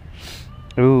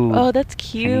 Ooh. Oh, that's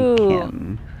Jenny cute.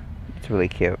 Kim. It's really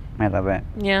cute. I love it.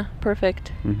 Yeah,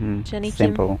 perfect. Mm-hmm. Jenny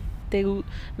Simple. Kim.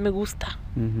 Me gusta.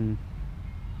 Mm-hmm.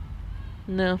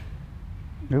 No.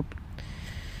 Nope.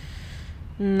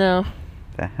 No.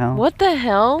 The hell? What the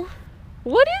hell?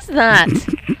 What is that?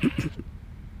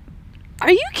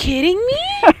 Are you kidding me?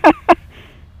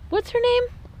 What's her name?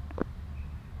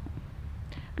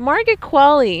 Margaret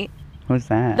Qualley. Who's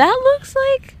that? That looks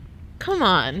like... Come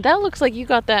on. That looks like you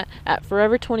got that at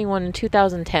Forever 21 in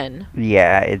 2010.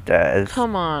 Yeah, it does.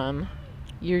 Come on.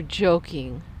 You're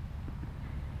joking.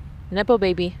 Nepo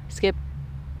baby. Skip.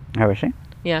 How is she?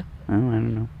 Yeah. Oh, I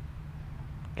don't know.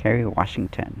 Kerry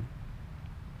Washington.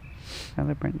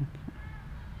 Celebrating.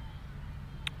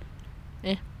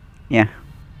 Eh. Yeah.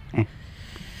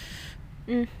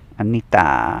 Eh.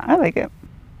 Anita. I like it.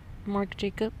 Marc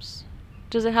Jacobs.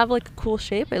 Does it have like a cool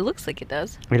shape? It looks like it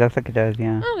does. It looks like it does,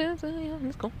 yeah. Oh, yeah,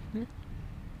 that's cool. Yeah.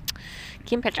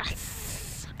 Kim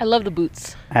Petras. I love the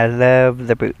boots. I love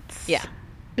the boots. Yeah.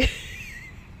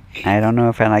 I don't know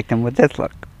if I like them with this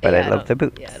look, but Yeah, I love the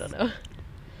boots. Yeah, I don't know.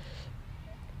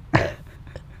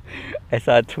 I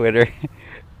saw on Twitter,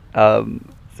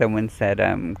 someone said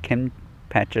Kim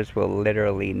Petras will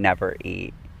literally never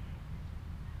eat.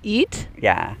 Eat?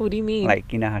 Yeah. What do you mean?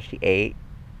 Like, you know how she ate?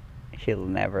 She'll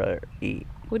never eat.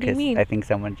 What do you mean? I think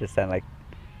someone just said, like,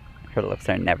 her looks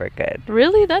are never good.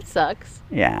 Really? That sucks.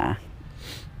 Yeah.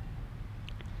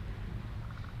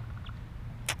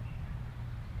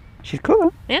 She's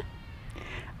cool. Yeah.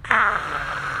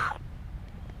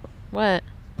 What?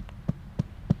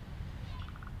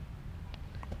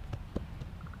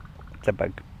 It's a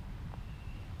bug.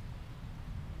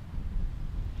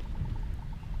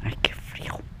 Ay, qué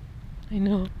frío. I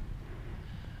know.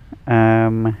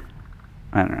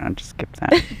 I don't know, just skip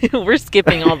that. We're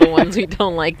skipping all the ones we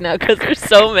don't like now because there's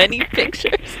so many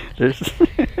pictures. There's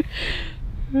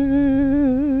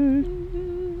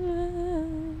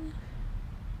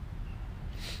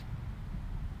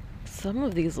Some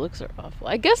of these looks are awful.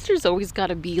 I guess there's always got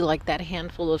to be like that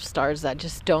handful of stars that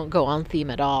just don't go on theme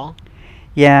at all.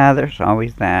 Yeah, there's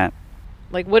always that.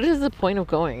 Like, what is the point of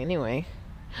going anyway?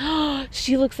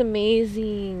 She looks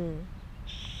amazing.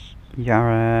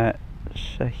 Yara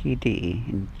Shahidi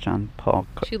and John Paul.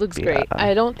 She looks great.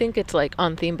 I don't think it's like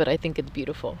on theme, but I think it's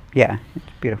beautiful. Yeah, it's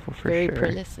beautiful for Very sure.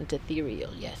 Very pearlescent,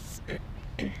 ethereal, yes.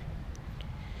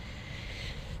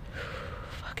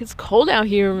 Fuck, it's cold out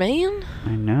here, man.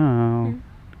 I know.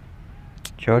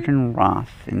 Jordan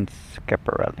Roth and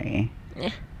Schiaparelli.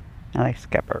 Yeah. I like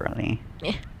Schiaparelli.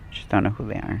 Yeah. Just don't know who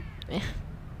they are. Yeah.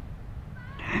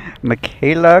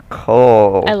 Michaela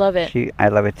Cole. I love it. I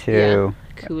love it too. Yeah.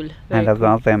 Cool. I love cool.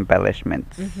 all the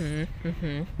embellishments.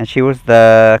 Mm-hmm. And she was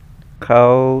the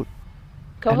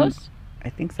co-host? I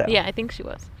think so. Yeah, I think she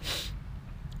was.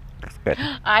 Looks good.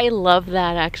 I love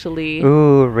that actually.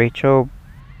 Ooh, Rachel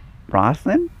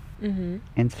Brosnan Mm-hmm.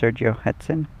 and Sergio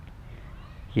Hudson.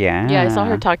 Yeah. Yeah, I saw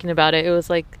her talking about it. It was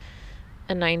like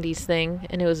a 90s thing,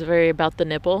 and it was very about the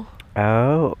nipple.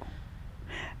 Oh.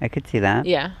 I could see that.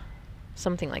 Yeah.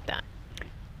 Something like that.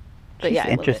 But She's yeah,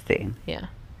 interesting. Yeah.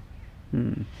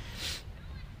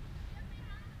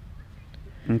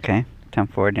 Okay. Tom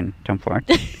Ford. Tom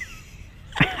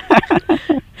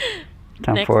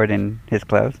Next. Ford in his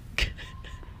clothes.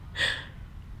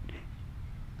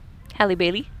 Halle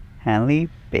Bailey. Halle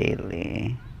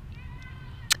Bailey.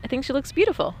 I think she looks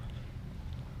beautiful.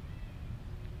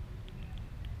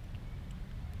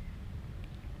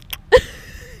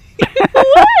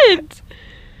 What?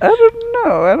 I don't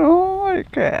know. I don't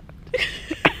like it.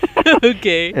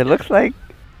 Okay. It looks like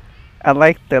I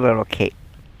like the little cape.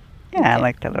 Yeah, Okay. I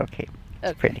like the little cape.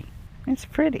 It's Okay. pretty. It's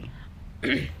pretty.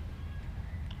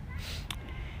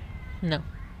 No.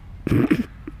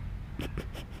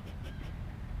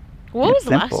 What was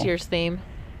simple. last year's theme?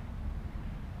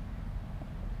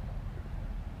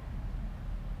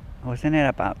 Wasn't it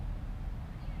about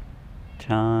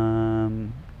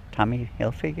Tommy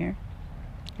Hilfiger?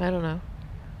 I don't know.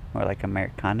 Or like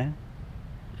Americana?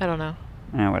 I don't know.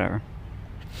 Whatever.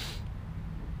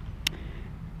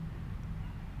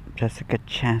 Jessica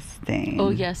Chastain. Oh,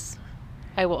 yes.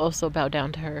 I will also bow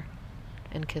down to her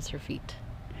and kiss her feet.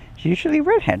 She's usually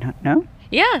redhead, huh? No?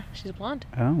 Yeah, she's blonde.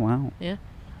 Oh, wow. Yeah.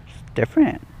 She's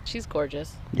different. She's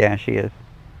gorgeous. Yeah, she is.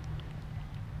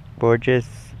 Gorgeous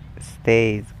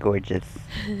stays gorgeous.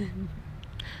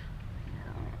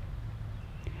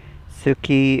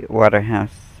 Suki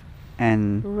Waterhouse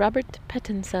and Robert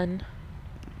Pattinson.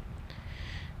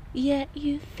 Yet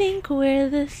you think we're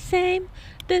the same.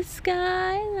 The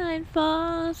skyline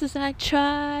falls as I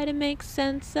try to make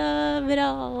sense of it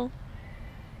all.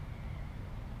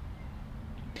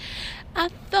 I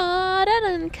thought I'd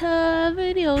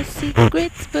uncovered your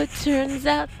secrets, but turns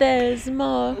out there's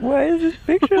more. Why is this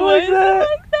picture Why like is that? it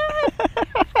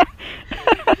like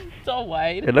that? It's all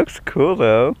white. It looks cool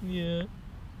though. Yeah.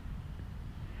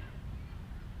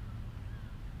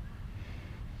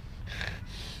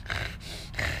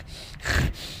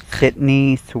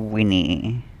 Sydney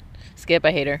Sweeney. Skip,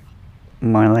 I hate her.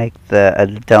 More like the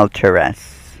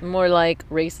adulteress. More like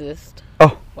racist.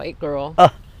 Oh. White girl.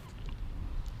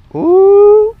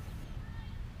 Ooh.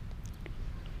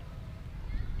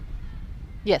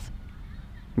 Yes,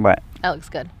 What? that looks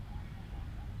good.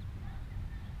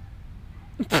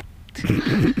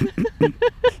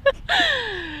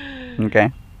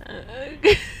 Okay.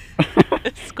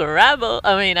 Scrabble.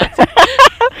 I mean, that's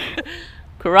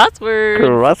crossword.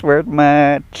 Crossword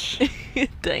match.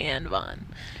 Diane Vaughn.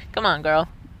 Come on, girl.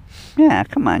 Yeah,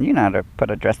 come on. You know how to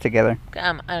put a dress together.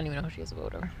 I don't even know who she is, but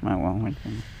whatever. Oh,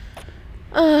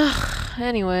 well,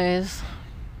 Anyways.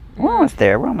 we're almost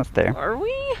there. We're almost there. Are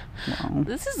we? Well,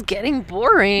 This is getting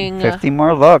boring. 50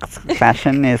 more looks.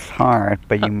 Fashion is hard,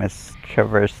 but you must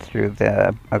traverse through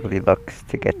the ugly looks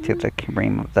to get to the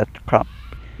cream of the crop.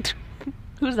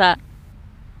 Who's that?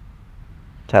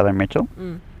 Tyler Mitchell.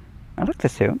 Mm. I like the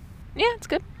suit. Yeah, it's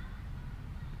good.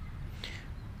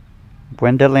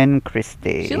 Gwendolyn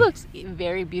Christie. She looks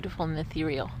very beautiful and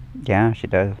ethereal. Yeah, she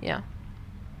does. Yeah.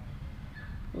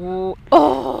 Ooh.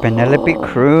 Oh. Penelope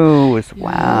Cruz. Yes,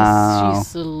 Wow. she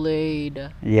slayed.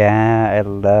 Yeah, I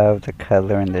love the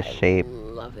color and the shape.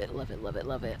 Love it, love it, love it,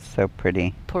 love it. So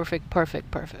pretty. Perfect,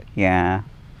 perfect, perfect. Yeah.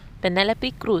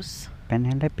 Penelope Cruz.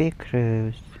 Penelope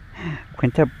Cruz.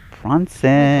 Quinta Oh,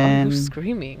 Brunson. who's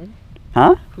screaming?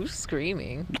 Huh? Who's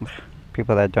screaming?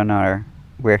 People that don't know her.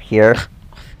 We're here.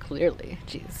 Clearly,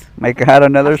 jeez. My God,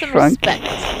 another Have some shrunk. respect.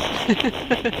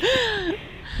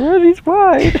 Where are these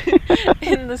wide?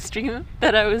 In the stream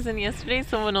that I was in yesterday,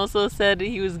 someone also said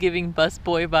he was giving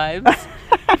busboy vibes.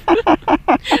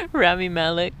 Rami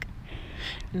Malek.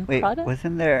 And Wait, Prada?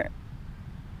 wasn't there...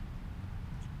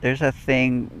 There's a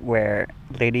thing where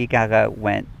Lady Gaga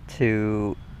went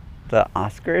to the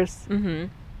Oscars Mm-hmm.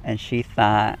 and she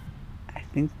thought... I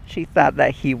think she thought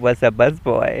that he was a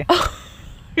busboy.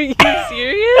 Are you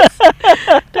serious?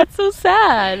 That's so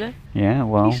sad. Yeah,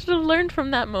 well... You should have learned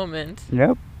from that moment.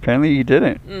 Yep, apparently you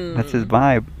didn't. That's his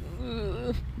vibe.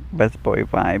 Ugh. Busboy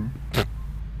vibe.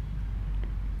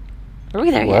 Are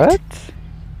we there What? yet?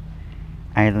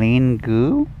 Eileen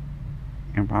Gu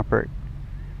and Robert...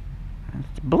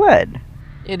 It's blood.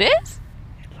 It is?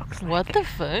 It looks like What it. the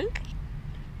fuck?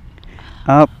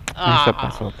 Oh, eso Ah.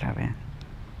 pasó otra vez.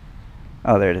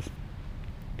 Oh, there it is.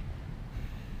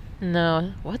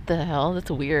 No. What the hell? That's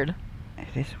weird. It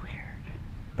is weird.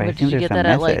 But I What, think did you there's get a that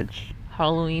at, like, message.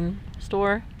 Halloween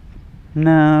store?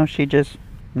 No, she just...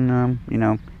 No, you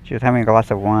know, she was having a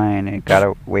glass of wine and it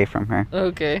got away from her.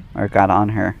 Okay. Or got on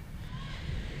her.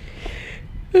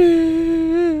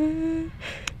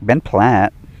 Ben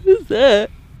Platt. Who's that?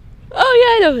 Oh,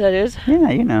 yeah, I know who that is. Yeah,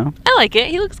 you know. I like it.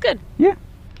 He looks good. I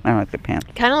don't like the pants.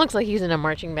 Kind of looks like he's in a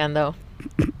marching band, though.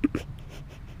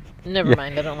 Never Yeah,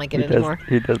 mind. I don't like it He does, anymore.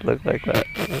 he does look like that.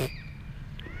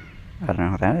 I don't know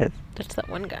who that is. That's that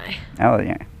one guy. Oh,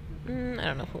 yeah. I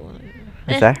don't know who.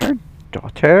 Is that her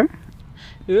daughter?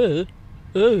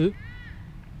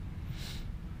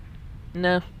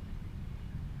 No.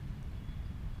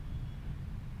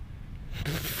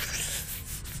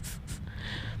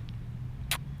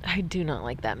 I do not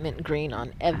like that mint green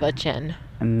on Eva Chen.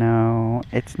 No,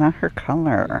 it's not her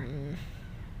color.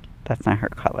 That's not her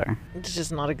color. It's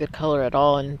just not a good color at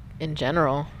all in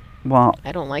general. Well,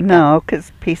 I don't like no,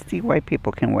 because pasty white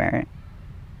people can wear it.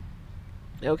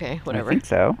 that. Okay, I whatever. think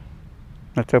so.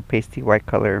 That's a pasty white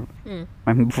color. Hmm.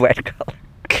 White color.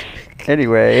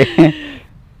 Anyway,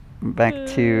 back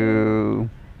to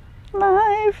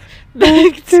life.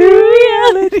 Back to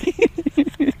reality.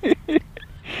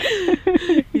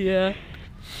 Yeah.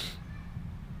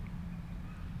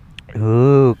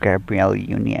 Ooh, Gabrielle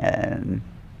Union.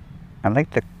 I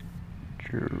like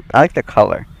the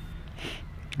color.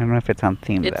 I don't know if it's on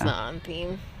theme It's though. not on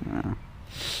theme. No.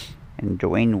 And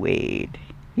Dwayne Wade.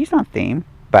 He's on theme,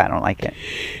 but I don't like it.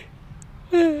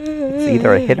 It's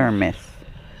either a hit or a miss.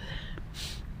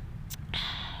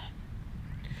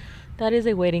 That is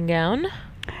a wedding gown.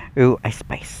 Ooh, I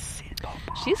spice it.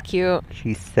 She's cute.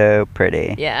 She's so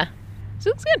pretty. Yeah. She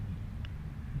looks good.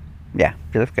 Yeah,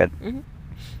 she looks good.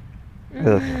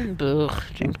 Ugh. Boo.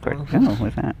 James Corden. Oh,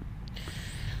 what's that?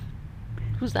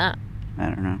 Who's that? I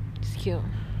don't know. It's cute.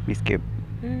 He's cute.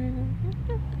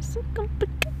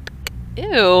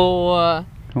 Ew.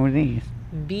 Who are these?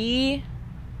 B.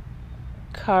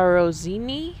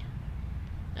 Carosini.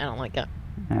 I don't like it.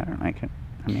 I don't like it.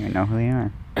 I don't even know who they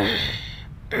are.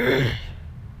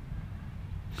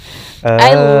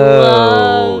 I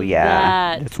love yeah.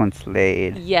 that. This one's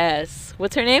slayed. Yes.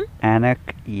 What's her name?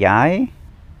 Anak Yai?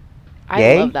 I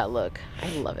Yay? love that look. I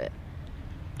love it.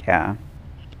 Yeah.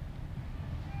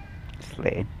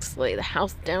 Slayed. Slay the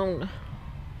house down.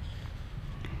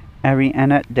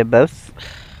 Ariana DeBose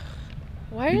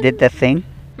Why are did the thing.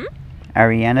 Hmm?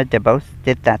 Ariana DeBose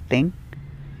did that thing.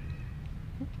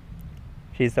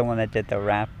 She's the one that did the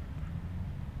rap.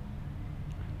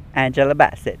 Angela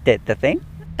Bassett did the thing.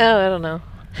 Oh, I don't know.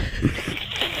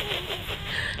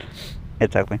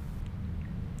 It's ugly.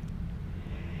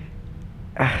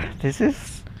 This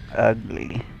is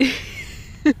ugly.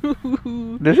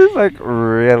 This is like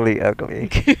really ugly.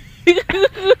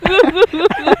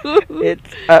 It's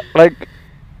like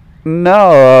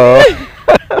no.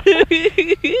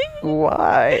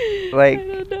 Why? Like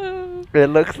I don't know. it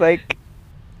looks like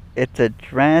it's a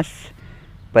dress,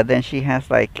 but then she has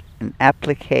like an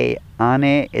applique on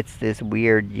it. It's this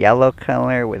weird yellow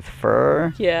color with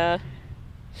fur. Yeah.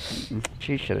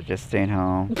 She should have just stayed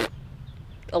home.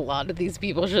 A lot of these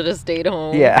people should have stayed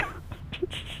home. Yeah.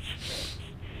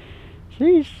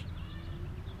 Sheesh.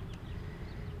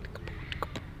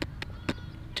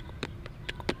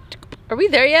 Are we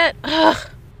there yet? Ugh.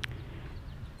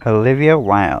 Olivia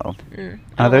Wilde. I don't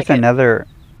Oh, there's like it. another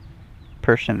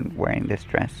person wearing this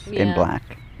dress in Yeah.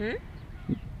 black. Hmm?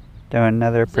 There's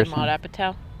another Is it person. Maud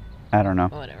Apatow? I don't know.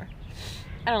 Oh, whatever.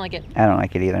 I don't like it. I don't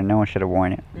like it either. No one should have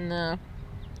worn it. No.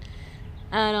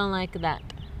 I don't like that.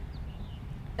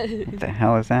 What the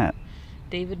hell is that?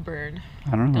 David Byrne.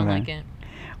 I don't know. Don't who that like is. it.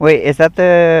 Wait, is that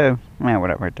the?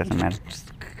 Whatever. It doesn't matter.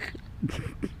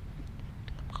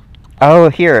 Oh,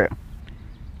 here.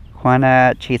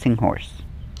 Juana Chasing Horse.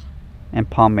 And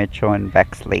Paul Mitchell and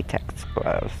Beck's latex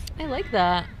gloves. I like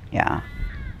that. Yeah.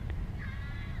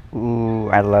 Ooh,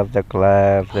 I love the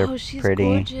gloves. They're Oh, she's pretty.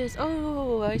 gorgeous.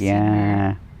 Oh, I see her.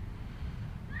 Yeah.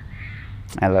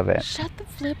 I love it. Shut the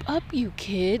flip up, you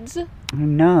kids.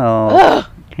 No. Ugh.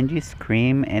 Can you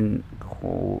scream in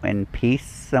peace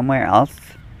somewhere else?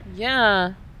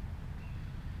 Yeah.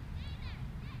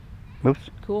 Oops.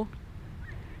 Cool.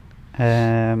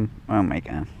 Oh my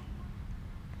god.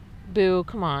 Boo,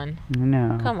 come on.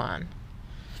 No. Come on.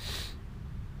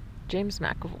 James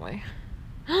McAvoy.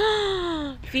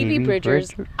 Phoebe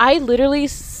Bridgers. I literally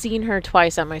seen her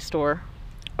twice at my store.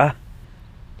 Ah.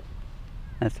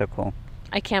 That's so cool.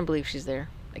 I can't believe she's there.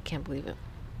 I can't believe it.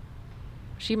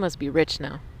 She must be rich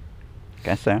now.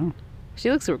 Guess so. She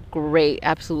looks great.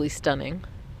 Absolutely stunning.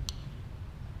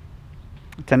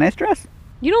 It's a nice dress.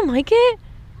 You don't like it?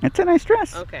 It's a nice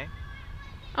dress. Okay.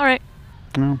 All right.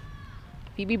 No.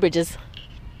 Phoebe Bridges.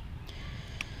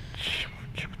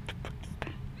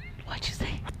 What'd you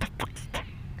say? What the fuck is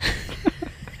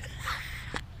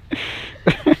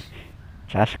that?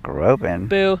 Josh Groban.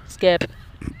 Boo. Skip.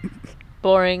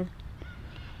 Boring.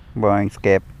 Boring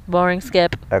skip. Boring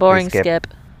skip. Ugly Boring skip. skip.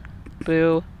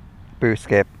 Boo. Boo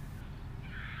skip.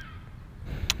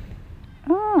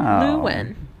 Oh.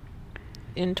 Llewyn.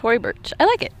 In Tory Burch. I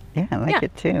like it. Yeah, I like Yeah.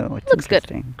 it too. It's Looks good.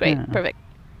 interesting. Great. Yeah. Perfect.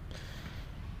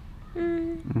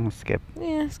 Skip.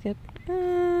 Yeah, skip.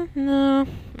 No.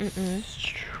 Mm-mm.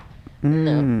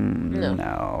 No. No.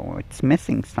 No, it's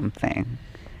missing something.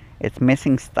 It's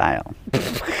missing style.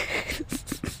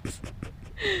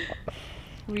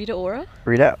 Rita Ora?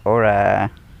 Rita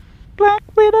Ora. Black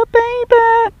Widow,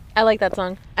 baby. I like that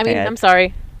song. I mean, Yeah. I'm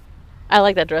sorry. I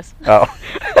like that dress. Oh.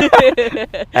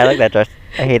 I like that dress.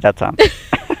 I hate that song.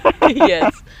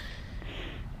 Yes.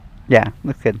 Yeah,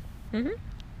 looks good. Mm-hmm.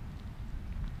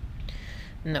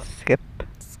 No. Skip.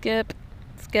 Skip.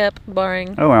 Skip.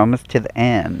 Boring. Oh, we're almost to the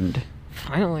end.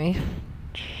 Finally.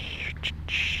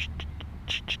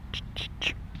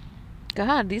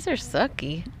 God, these are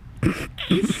sucky.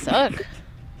 These suck.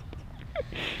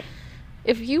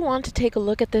 If you want to take a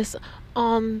look at this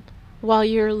while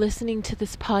you're listening to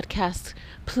this podcast,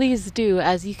 please do,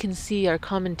 as you can see our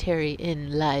commentary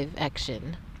in live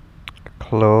action.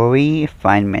 Chloe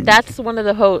Feynman. That's one of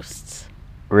the hosts.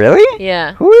 Really?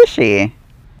 Yeah. Who is she?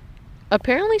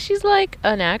 Apparently she's like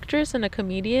an actress and a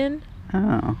comedian.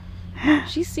 Oh.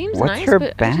 She seems What's nice, her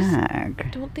but bag? I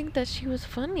just don't think that she was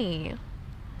funny.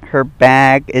 Her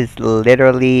bag is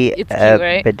literally It's a cute,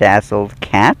 right? bedazzled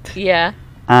cat. Yeah.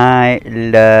 I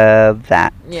love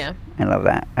that. Yeah. I love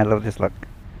that. I love this look.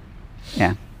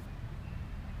 Yeah.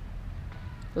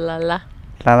 La la.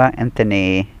 Lala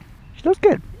Anthony. She looks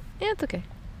good. Yeah, it's okay.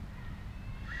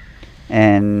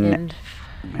 And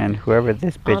whoever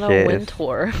this on bitch a is,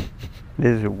 Wintour.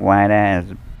 this white ass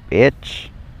bitch,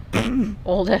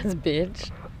 Old ass bitch.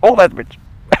 old ass bitch.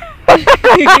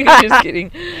 Just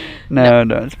kidding. No,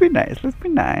 let's be nice. Let's be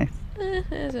nice.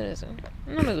 Eso.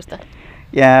 No me gusta.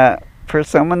 Yeah, for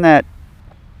someone that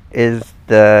is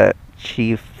the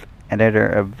chief editor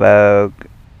of Vogue,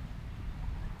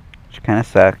 she kind of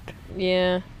sucked.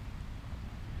 Yeah.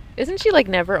 Isn't she like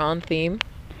never on theme?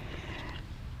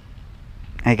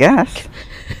 I guess.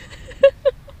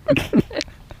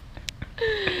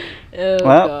 Oh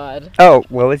well, God. Oh,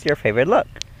 what was your favorite look?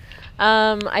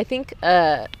 I think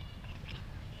the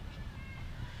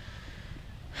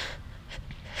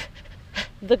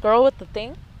girl with the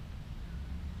thing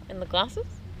and the glasses.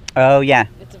 Oh yeah.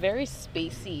 It's very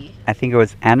spacey. I think it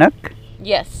was Anouk.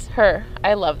 Yes, her.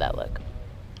 I love that look.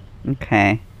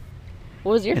 Okay.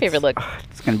 What was your favorite look?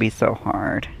 It's gonna be so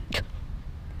hard.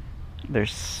 There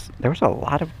was a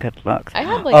lot of good looks. I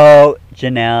had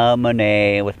Janelle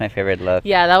Monáe was my favorite look.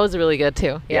 Yeah, that was really good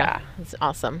too. Yeah. It's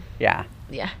awesome. Yeah.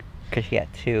 Yeah. Because she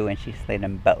had two and she slayed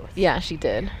them both. Yeah, she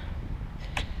did.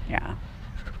 Yeah.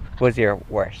 What was your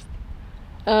worst?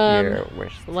 Your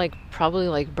worst. Like probably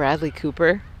like Bradley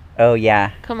Cooper. Oh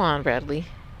yeah. Come on, Bradley.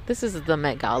 This is the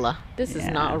Met Gala. This is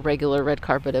not a regular red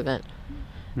carpet event.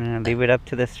 Leave it up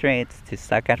to the straights to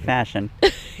suck at fashion.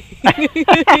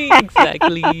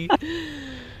 Exactly.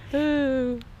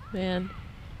 Oh, man.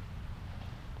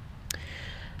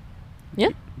 Yeah.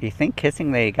 You think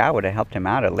kissing Lady Gaga would have helped him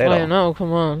out a little? I know,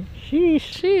 come on.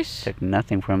 Sheesh. Took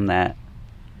nothing from that.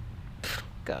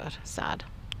 God, sad.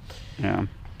 Yeah.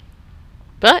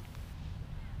 But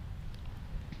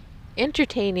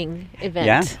entertaining event.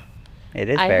 Yeah. It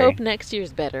is I hope next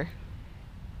year's better.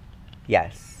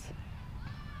 Yes.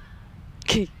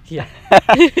 Yeah.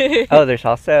 Oh, there's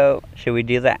also, should we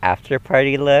do the after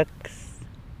party looks?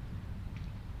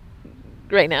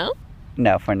 Right now?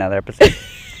 No, for another episode.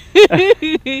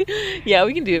 Yeah,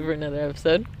 we can do it for another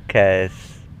episode. Because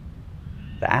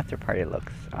the after party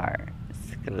looks are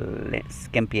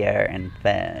skimpier and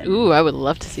fun. Ooh, I would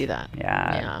love to see that.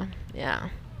 Yeah. Yeah.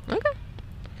 Okay.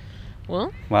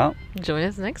 Well, join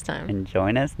us next time. And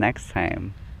join us next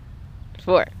time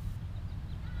For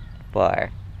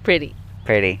Pretty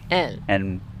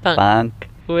and Punk Funk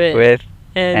with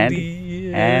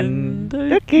Andy and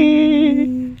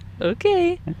Dookie.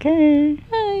 Okay.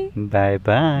 Bye.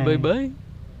 Bye-bye. Bye-bye.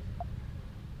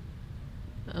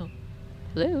 Oh.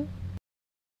 Hello.